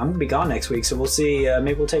I'm gonna be gone next week, so we'll see.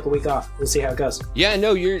 Maybe we'll take a week off. We'll see how it goes. Yeah,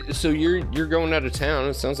 no, you're going out of town.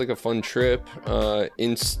 It sounds like a fun trip.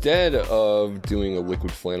 Instead of doing a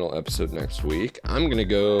Liquid Flannel episode next week, I'm gonna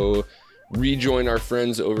go rejoin our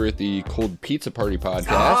friends over at the Cold Pizza Party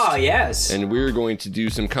podcast. Oh, yes. And we're going to do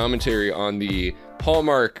some commentary on the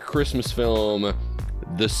Hallmark Christmas film,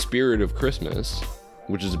 The Spirit of Christmas,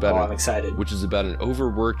 which is about I'm excited. Which is about an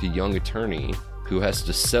overworked young attorney who has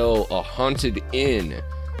to sell a haunted inn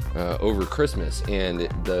over Christmas, and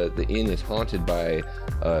the inn is haunted by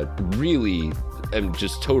really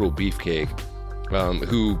just total beefcake,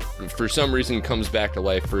 who for some reason comes back to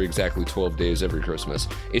life for exactly 12 days every Christmas.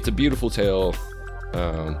 It's a beautiful tale,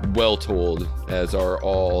 well told, as are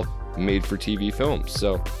all made-for-TV films.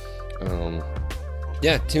 So,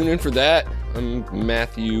 yeah, tune in for that. I'm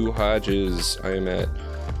Matthew Hodges. I am at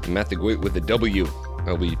Matt the Goit with a W.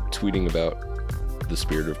 I'll be tweeting about The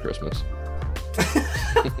Spirit of Christmas.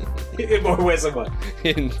 In more ways than one.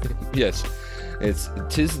 Yes,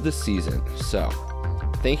 tis the season. So,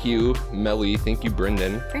 thank you, Mellie. Thank you,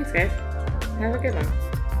 Brendan. Thanks, guys. Have a good one.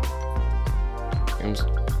 It was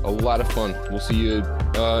a lot of fun. We'll see you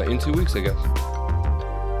in 2 weeks, I guess.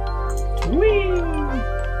 Whee!